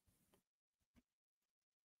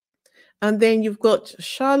 And then you've got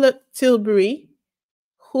Charlotte Tilbury,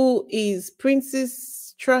 who is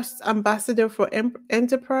Prince's Trust Ambassador for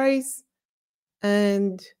Enterprise.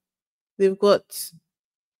 And they've got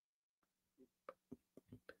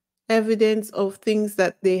evidence of things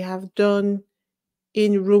that they have done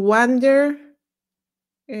in Rwanda,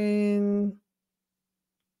 in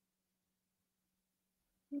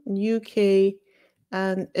UK,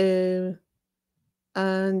 and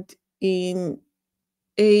in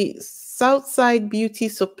a Southside Beauty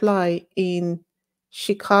Supply in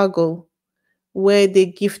Chicago, where they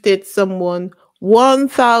gifted someone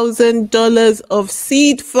 $1,000 of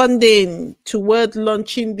seed funding toward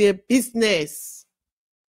launching their business.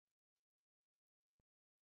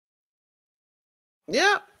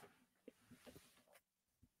 Yeah,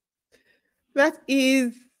 that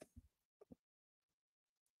is.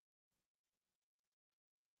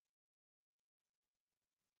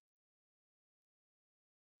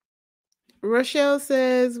 Rochelle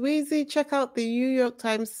says, Weezy, check out the New York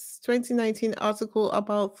Times 2019 article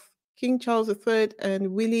about King Charles III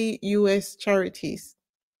and Willie US charities.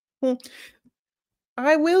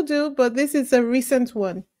 I will do, but this is a recent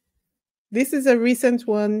one. This is a recent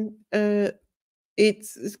one.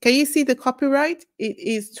 It's can you see the copyright? It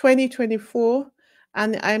is 2024.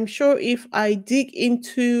 And I'm sure if I dig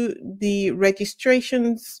into the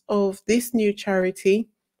registrations of this new charity,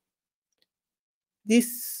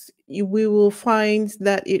 we will find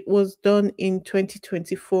that it was done in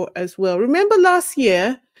 2024 as well. Remember last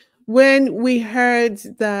year when we heard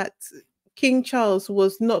that King Charles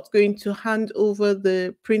was not going to hand over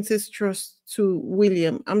the Prince's Trust to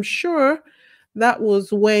William? I'm sure that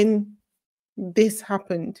was when this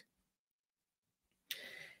happened.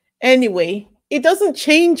 Anyway, it doesn't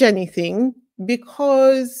change anything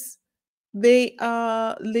because they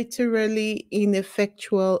are literally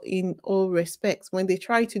ineffectual in all respects. When they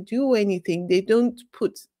try to do anything, they don't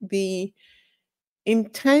put the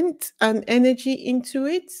intent and energy into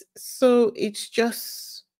it. So it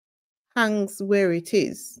just hangs where it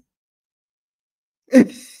is.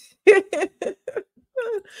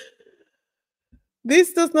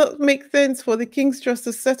 This does not make sense for the King's Trust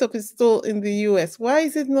to set up its store in the US. Why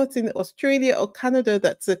is it not in Australia or Canada?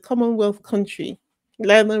 That's a Commonwealth country.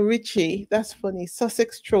 Lionel Richie, that's funny.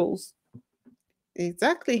 Sussex trolls.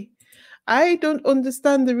 Exactly. I don't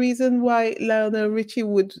understand the reason why Lionel Richie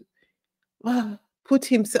would put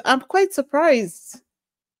himself. I'm quite surprised.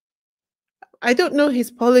 I don't know his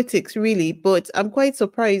politics really, but I'm quite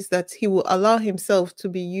surprised that he will allow himself to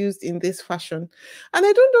be used in this fashion. And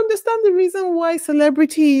I don't understand the reason why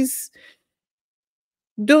celebrities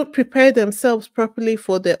don't prepare themselves properly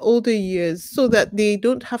for their older years so that they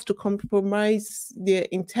don't have to compromise their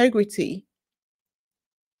integrity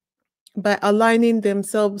by aligning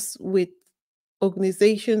themselves with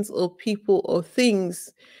organizations or people or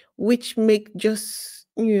things which make just,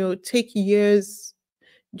 take years,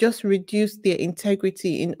 just reduce their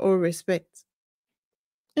integrity in all respects.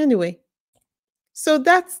 Anyway, so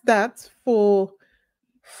that's that for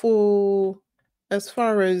as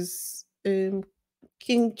far as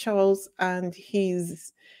King Charles and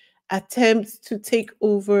his attempts to take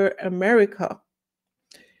over America.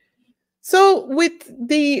 So, with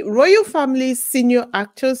the royal family's senior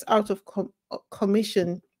actors out of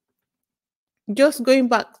commission, just going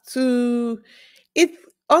back to it's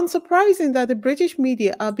unsurprising that the British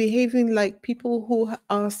media are behaving like people who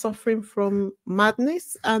are suffering from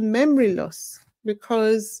madness and memory loss.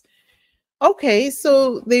 Because, okay,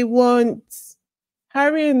 so they want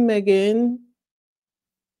Harry and Meghan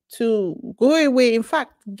to go away, in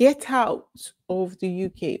fact, get out of the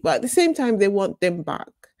UK, but at the same time, they want them back.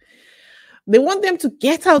 They want them to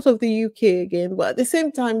get out of the UK again, but at the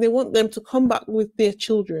same time, they want them to come back with their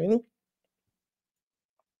children.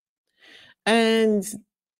 And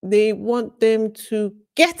they want them to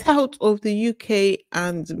get out of the UK,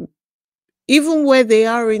 and even where they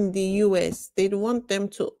are in the US, they want them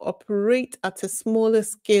to operate at a smaller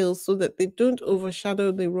scale so that they don't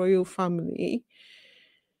overshadow the royal family.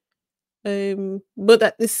 But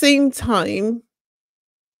at the same time,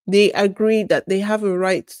 they agree that they have a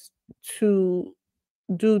right to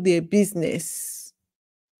do their business,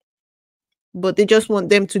 but they just want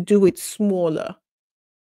them to do it smaller.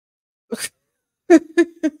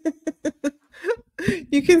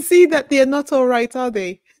 You can see that they're not all right, are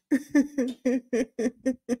they?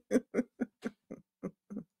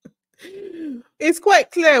 It's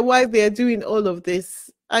quite clear why they're doing all of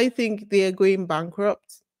this. I think they're going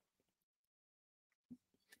bankrupt.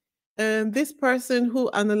 This person who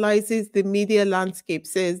analyzes the media landscape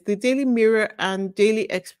says the Daily Mirror and Daily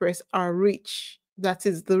Express are rich. That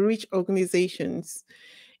is, the rich organizations.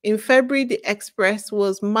 In February, the Express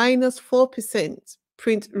was minus 4%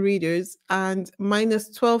 print readers and minus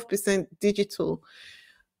 12% digital.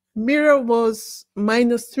 Mirror was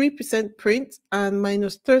minus 3% print and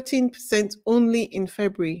minus 13% only in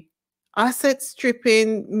February. Asset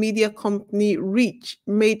stripping media company Reach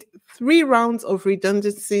made 3 rounds of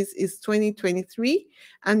redundancies in 2023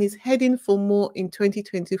 and is heading for more in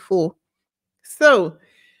 2024. So,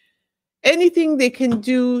 anything they can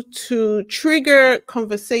do to trigger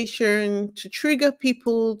conversation, to trigger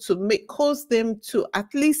people, to cause them to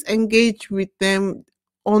at least engage with them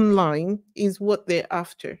online is what they're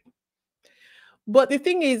after. But the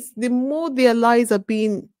thing is, the more their lies are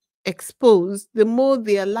being exposed, the more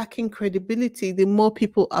they are lacking credibility, the more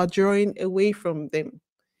people are drawing away from them.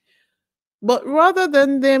 But rather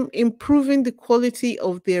than them improving the quality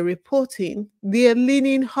of their reporting, they are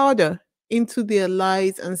leaning harder into their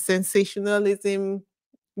lies and sensationalism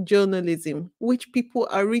journalism, which people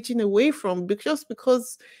are reaching away from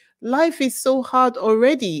because life is so hard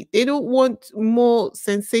already. They don't want more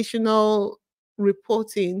sensational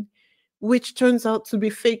reporting, which turns out to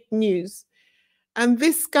be fake news. And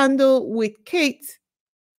this scandal with Kate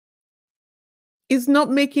is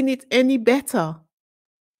not making it any better.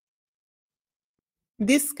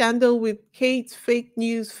 This scandal with Kate, fake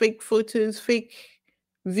news, fake photos, fake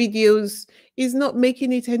videos is not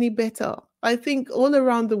making it any better. I think all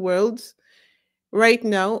around the world right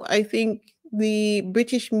now, I think the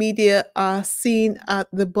British media are seen at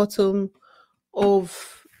the bottom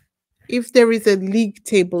of, if there is a league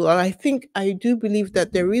table, or I do believe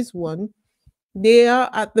that there is one, they are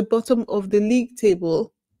at the bottom of the league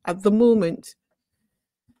table at the moment.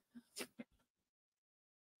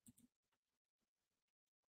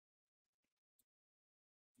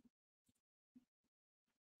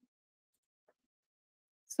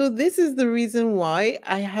 So this is the reason why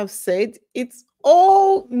I have said it's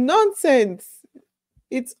all nonsense.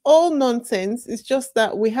 It's all nonsense. It's just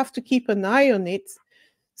that we have to keep an eye on it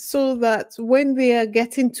so that when they are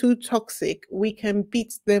getting too toxic, we can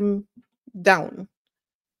beat them down.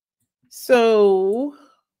 So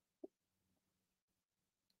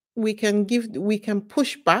we can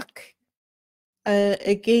push back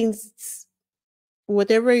against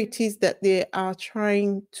whatever it is that they are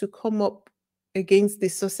trying to come up against the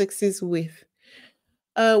Sussexes with.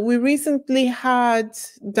 We recently had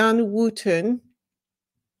Dan Wooten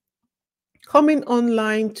coming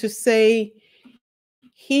online to say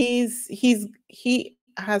he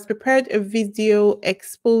has prepared a video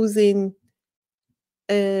exposing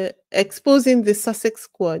the Sussex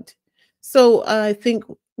squad. So I think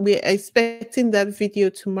we're expecting that video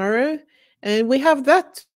tomorrow, and we have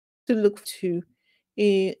that to look to.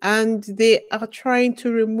 And they are trying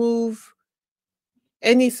to remove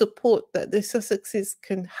any support that the Sussexes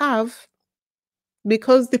can have,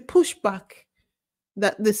 because the pushback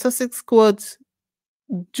that the Sussex squads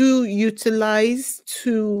do utilize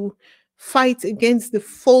to fight against the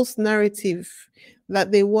false narrative that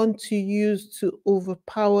they want to use to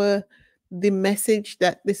overpower the message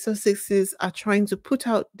that the Sussexes are trying to put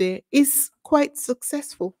out there is quite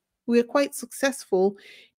successful. We're quite successful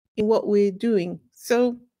in what we're doing.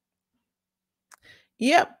 So,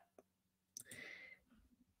 yep.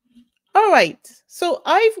 All right. So,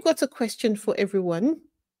 I've got a question for everyone.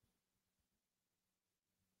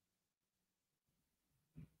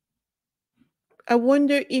 I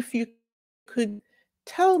wonder if you could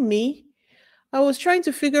tell me. I was trying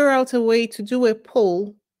to figure out a way to do a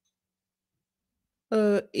poll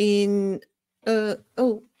in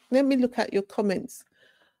oh, let me look at your comments.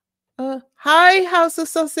 Hi, House of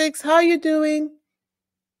Sussex, how you doing?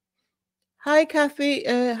 Hi, Kathy.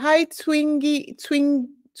 Hi, Twingy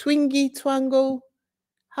Twango.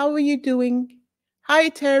 How are you doing? Hi,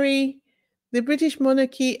 Terry. The British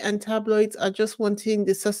monarchy and tabloids are just wanting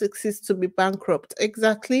the Sussexes to be bankrupt.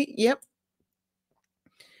 Exactly. Yep.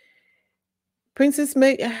 Princess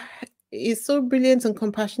Meg is so brilliant and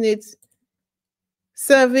compassionate.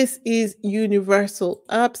 Service is universal.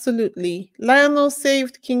 Absolutely. Lionel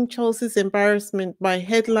saved King Charles's embarrassment by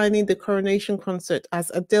headlining the coronation concert,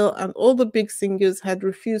 as Adele and all the big singers had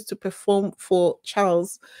refused to perform for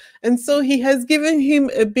Charles. And so he has given him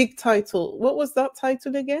a big title. What was that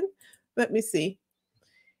title again? Let me see.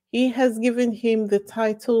 He has given him the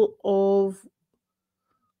title of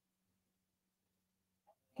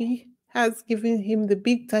he has given him the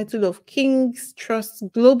big title of King's Trust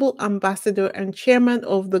Global Ambassador and Chairman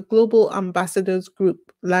of the Global Ambassadors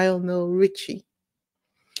Group, Lionel Richie.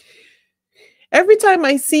 Every time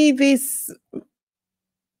I see these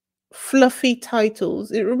fluffy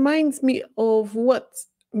titles, it reminds me of what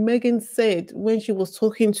Meghan said when she was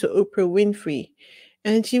talking to Oprah Winfrey.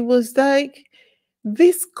 And she was like,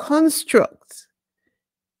 this construct,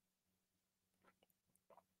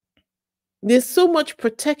 there's so much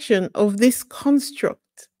protection of this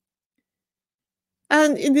construct.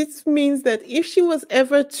 And this means that if she was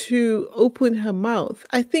ever to open her mouth,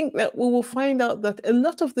 I think that we will find out that a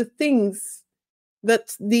lot of the things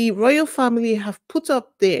that the royal family have put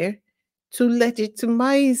up there to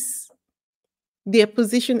legitimize their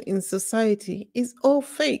position in society is all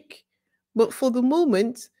fake. But for the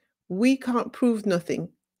moment, we can't prove nothing.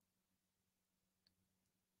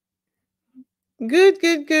 Good,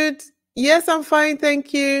 good, good. Yes, I'm fine,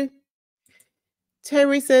 thank you.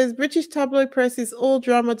 Terry says British tabloid press is all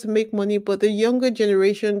drama to make money, but the younger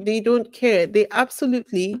generation, they don't care. They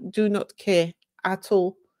absolutely do not care at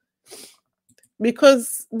all.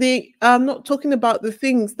 Because they are not talking about the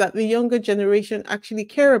things that the younger generation actually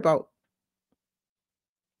care about.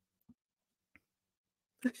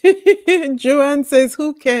 Joanne says,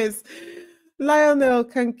 who cares? Lionel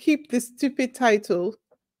can keep the stupid title.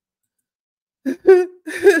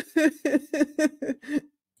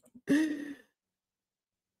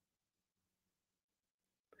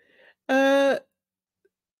 uh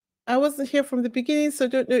I wasn't here from the beginning, so I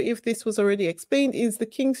don't know if this was already explained. Is the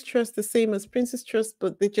King's Trust the same as Princess Trust,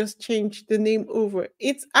 but they just changed the name over?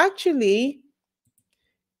 It's actually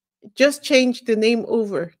just changed the name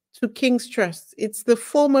over to King's Trust. It's the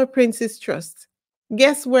former Princess Trust.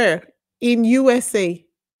 Guess where? In USA.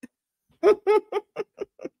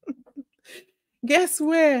 Guess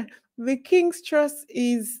where? The King's Trust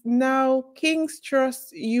is now King's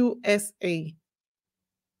Trust USA.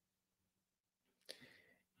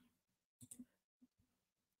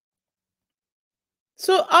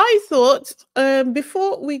 So I thought,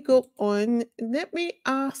 before we go on, let me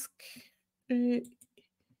ask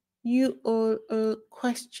you all a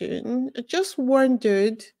question. I just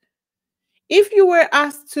wondered if you were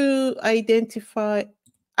asked to identify.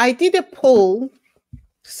 I did a poll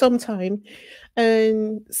sometime,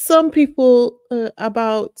 and some people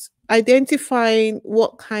about identifying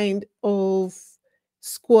what kind of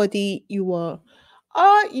squaddy you are.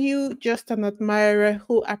 Are you just an admirer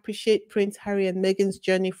who appreciate Prince Harry and Meghan's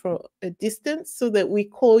journey from a distance, so that we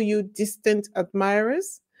call you distant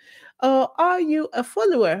admirers? Or are you a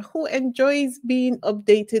follower who enjoys being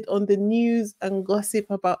updated on the news and gossip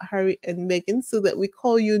about Harry and Meghan, so that we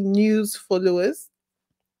call you news followers?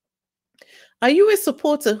 Are you a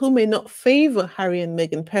supporter who may not favor Harry and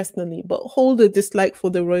Meghan personally, but hold a dislike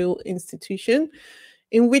for the royal institution?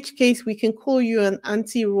 In which case, we can call you an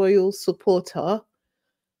anti royal supporter.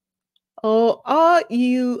 Or are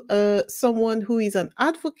you someone who is an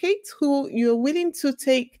advocate who you're willing to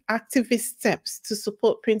take activist steps to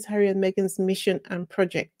support Prince Harry and Meghan's mission and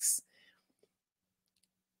projects?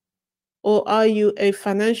 Or are you a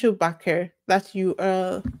financial backer that you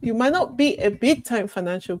might not be a big time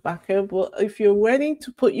financial backer, but if you're willing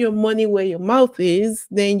to put your money where your mouth is,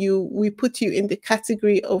 then we put you in the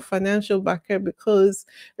category of financial backer, because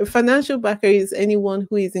a financial backer is anyone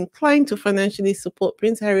who is inclined to financially support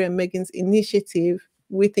Prince Harry and Meghan's initiative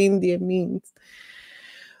within their means.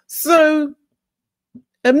 So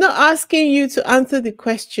I'm not asking you to answer the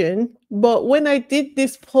question, but when I did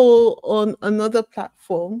this poll on another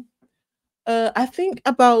platform, I think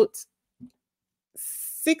about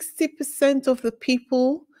 60% of the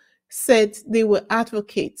people said they were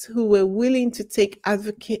advocates who were willing to take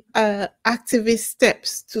activist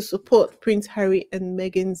steps to support Prince Harry and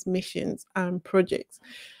Meghan's missions and projects.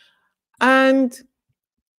 And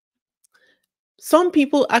some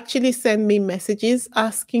people actually send me messages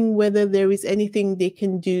asking whether there is anything they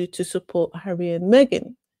can do to support Harry and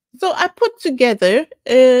Meghan. So I put together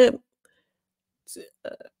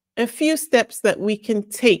a few steps that we can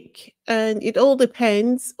take, and it all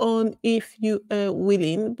depends on if you are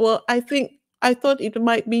willing. But I thought it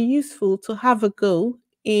might be useful to have a go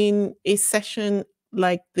in a session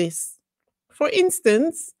like this. For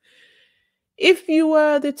instance, if you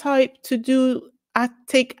are the type to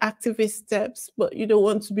take activist steps, but you don't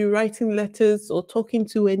want to be writing letters or talking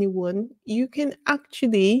to anyone, you can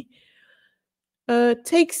actually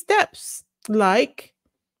take steps like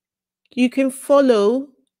you can follow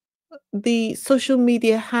the social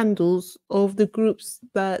media handles of the groups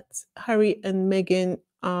that Harry and Meghan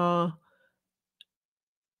are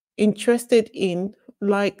interested in,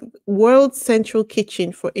 like World Central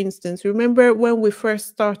Kitchen, for instance. Remember when we first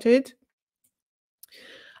started?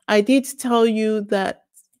 I did tell you that,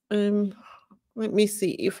 let me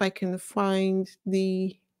see if I can find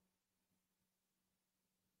the,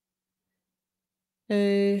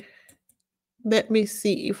 let me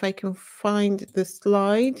see if I can find the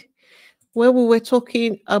slide where we were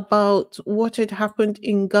talking about what had happened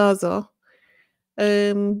in Gaza,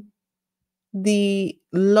 the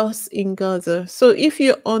loss in Gaza. So if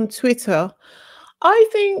you're on Twitter, I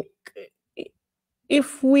think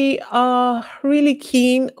if we are really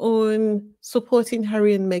keen on supporting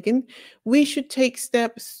Harry and Meghan, we should take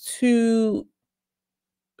steps to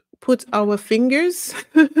put our fingers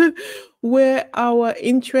where our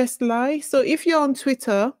interests lie. So if you're on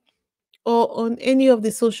Twitter or on any of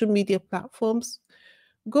the social media platforms,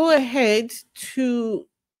 go ahead to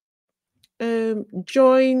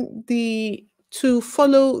to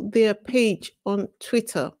follow their page on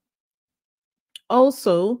Twitter.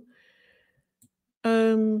 Also,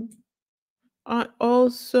 can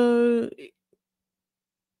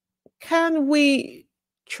we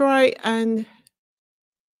try and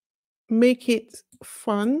make it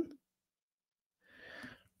fun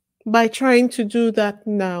by trying to do that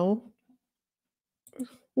now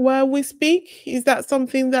while we speak? Is that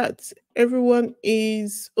something that everyone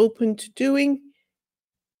is open to doing?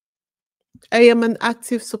 I am an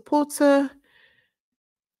active supporter.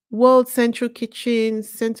 World Central Kitchen,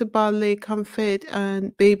 Center Ballet, Comfort,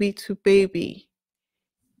 and Baby to Baby.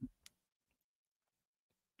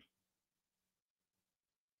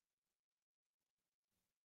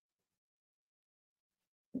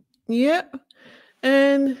 Yeah.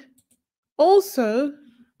 And also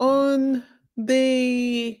on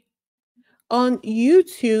YouTube,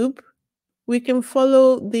 we can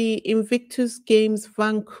follow the Invictus Games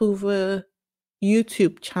Vancouver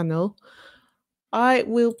YouTube channel. I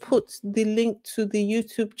will put the link to the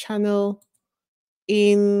YouTube channel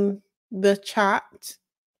in the chat.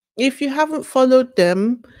 If you haven't followed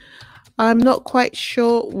them, I'm not quite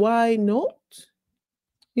sure why not.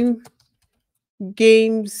 In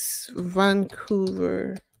Games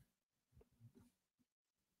Vancouver.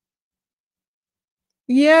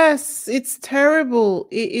 Yes, it's terrible.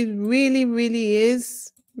 It really, really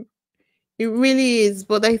is. It really is.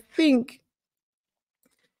 But I think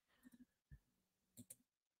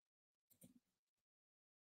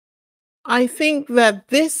that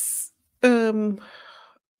this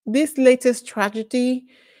latest tragedy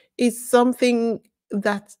is something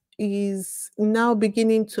that is now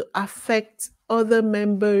beginning to affect other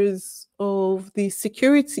members of the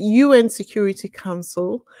UN Security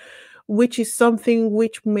Council, which is something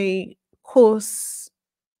which may cause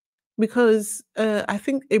because I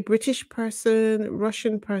think a British person,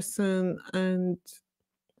 Russian person, and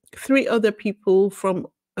three other people from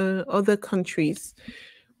other countries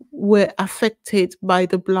were affected by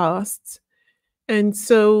the blast. And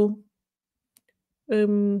so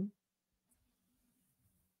um,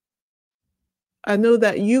 I know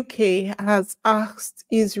that UK has asked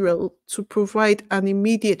Israel to provide an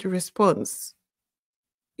immediate response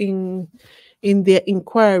in their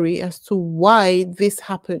inquiry as to why this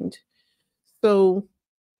happened. So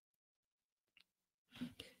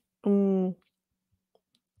um,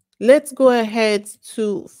 let's go ahead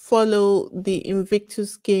to follow the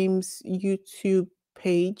Invictus Games YouTube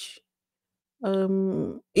page.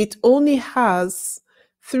 It only has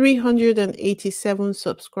 387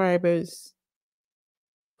 subscribers.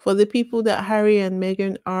 For the people that Harry and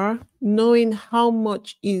Meghan are, knowing how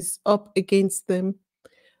much is up against them,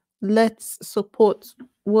 let's support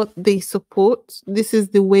what they support. This is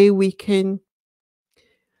the way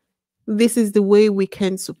we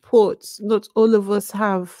can support. Not all of us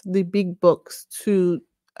have the big bucks to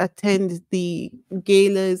attend the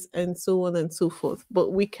galas and so on and so forth,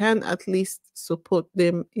 but we can at least support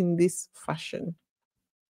them in this fashion.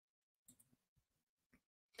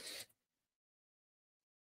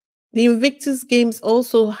 The Invictus Games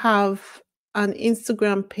also have an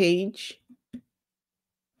Instagram page.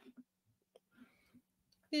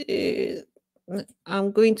 Uh,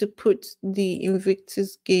 I'm going to put the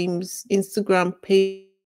Invictus Games Instagram page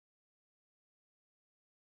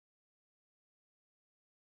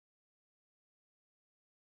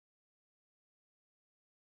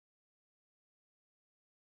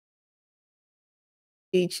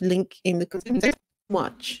link in the comment.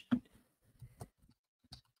 Much.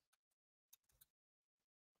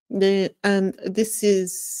 And this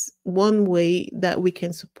is one way that we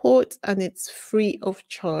can support, and it's free of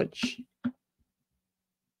charge.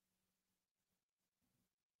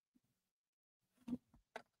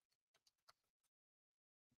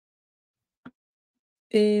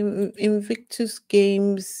 Invictus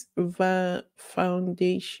Games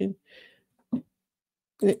Foundation.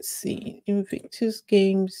 Let's see, Invictus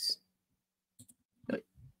Games.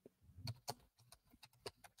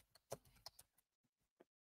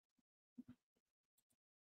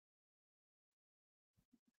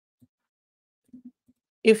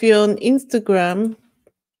 If you're on Instagram,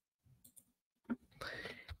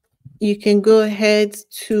 you can go ahead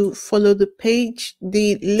to follow the page.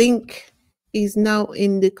 The link is now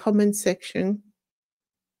in the comment section.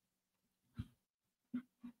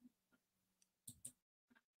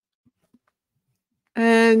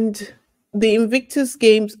 And the Invictus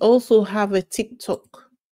Games also have a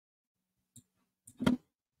TikTok.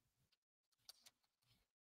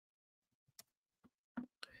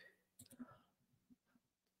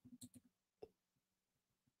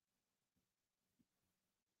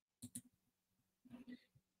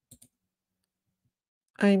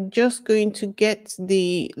 I'm just going to get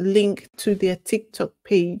the link to their TikTok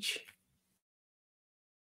page.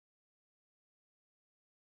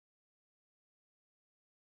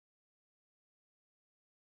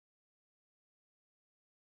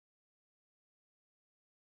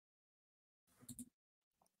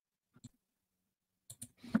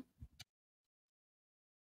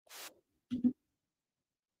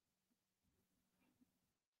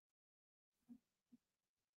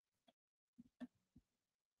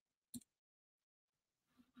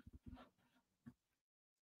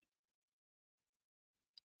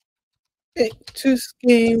 Invictus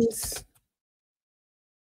Games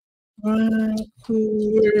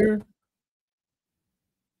Vancouver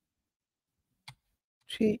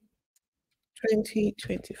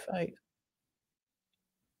 2025.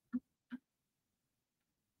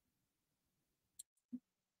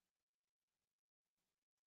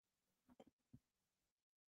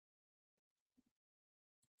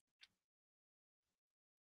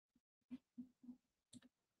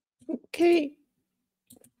 Okay.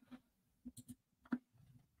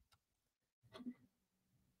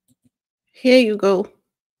 Here you go.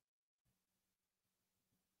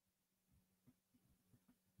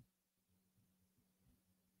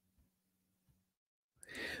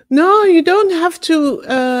 No, you don't have to.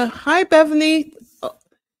 Hi, Beverly.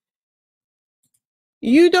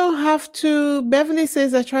 You don't have to. Beverly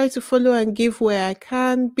says, I try to follow and give where I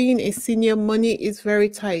can. Being a senior, money is very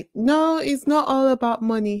tight. No, it's not all about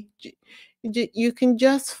money. You can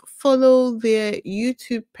just follow their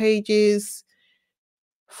YouTube pages,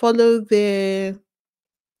 follow their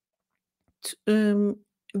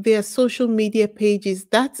social media pages.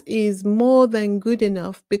 That is more than good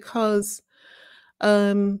enough, because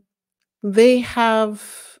they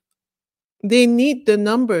need the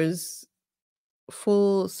numbers.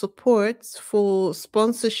 for support, for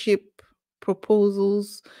sponsorship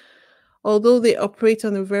proposals, although they operate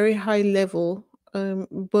on a very high level,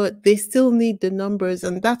 but they still need the numbers.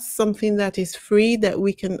 And that's something that is free that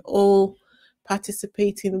we can all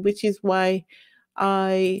participate in, which is why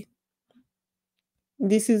I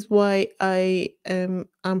this is why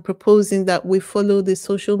I'm proposing that we follow the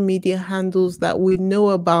social media handles that we know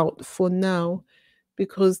about for now,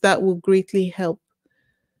 because that will greatly help.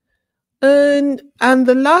 And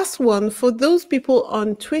the last one, for those people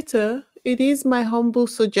on Twitter, it is my humble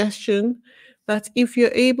suggestion that if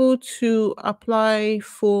you're able to apply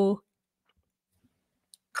for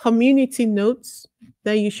community notes,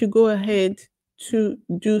 that you should go ahead to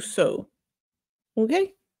do so.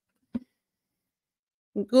 Okay?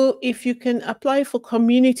 Go If you can apply for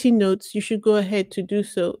community notes, you should go ahead to do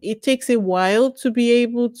so. It takes a while to be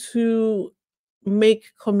able to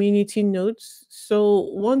make community notes. So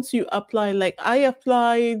once you apply, like I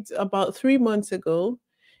applied about 3 months ago,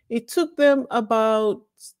 it took them about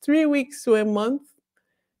 3 weeks to a month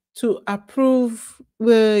to approve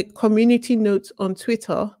the community notes on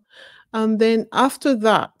Twitter. And then after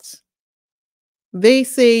that, they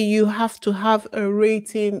say you have to have a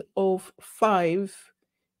rating of 5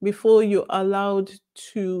 before you're allowed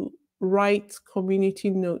to write community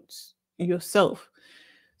notes yourself.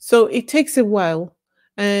 So it takes a while.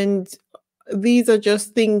 And these are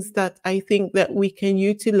just things that I think that we can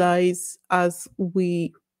utilize as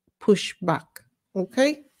we push back.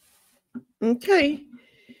 Okay? Okay.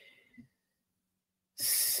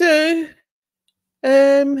 So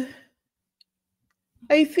um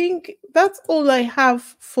I think that's all I have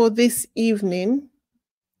for this evening.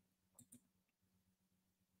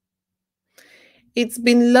 It's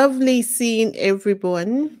been lovely seeing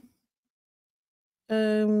everyone.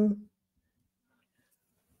 Um,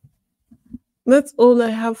 that's all I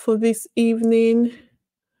have for this evening.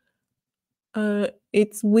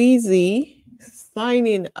 It's Wheezy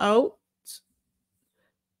signing out.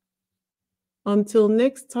 Until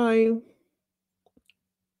next time.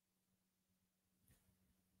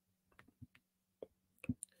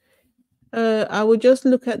 I will just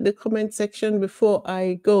look at the comment section before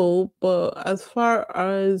I go. But as far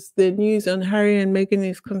as the news on Harry and Meghan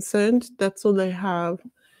is concerned, that's all I have.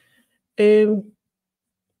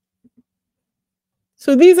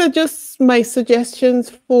 So these are just my suggestions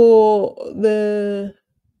for the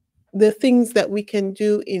things that we can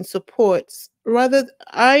do in supports. Rather,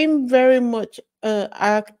 I'm very much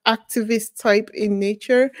activist type in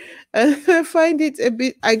nature, and I find it a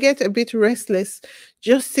bit. I get a bit restless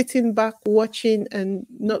just sitting back watching and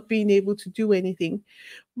not being able to do anything.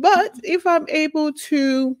 But if I'm able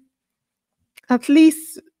to at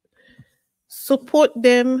least support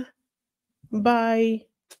them by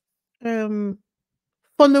um,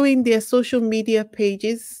 following their social media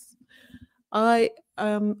pages, I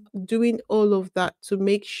am doing all of that to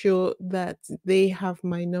make sure that they have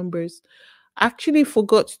my numbers. I actually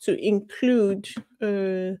forgot to include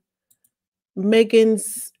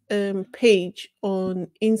Megan's page on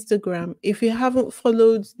Instagram. If you haven't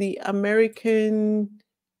followed the American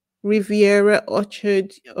Riviera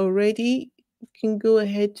Orchard already, you can go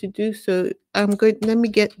ahead to do so. Let me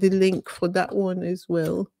get the link for that one as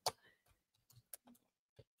well.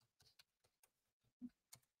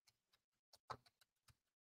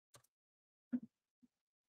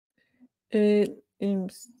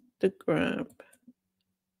 Instagram.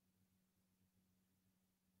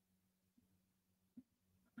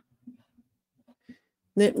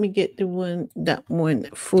 Let me get that one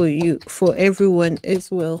for you, for everyone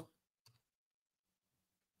as well.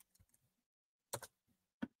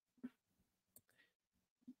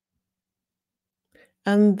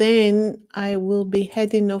 And then I will be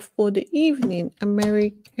heading off for the evening.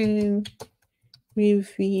 American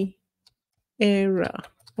Riviera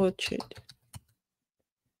Orchard.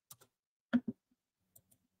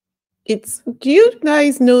 Do you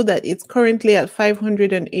guys know that it's currently at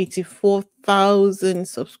 584,000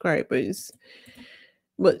 subscribers?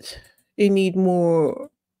 But they need more.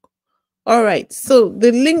 All right. So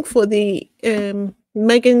the link for the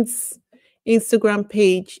Megan's Instagram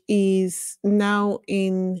page is now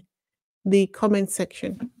in the comment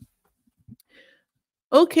section.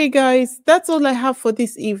 Okay, guys, that's all I have for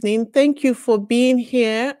this evening. Thank you for being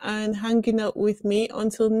here and hanging out with me.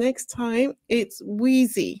 Until next time, it's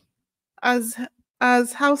Wheezy. As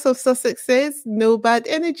House of Sussex says, no bad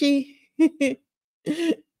energy.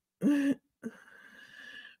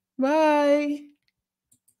 Bye.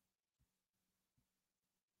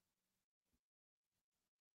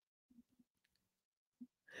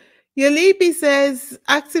 Yalibi says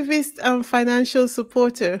activist and financial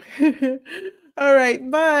supporter. All right,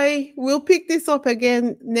 bye. We'll pick this up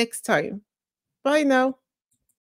again next time. Bye now.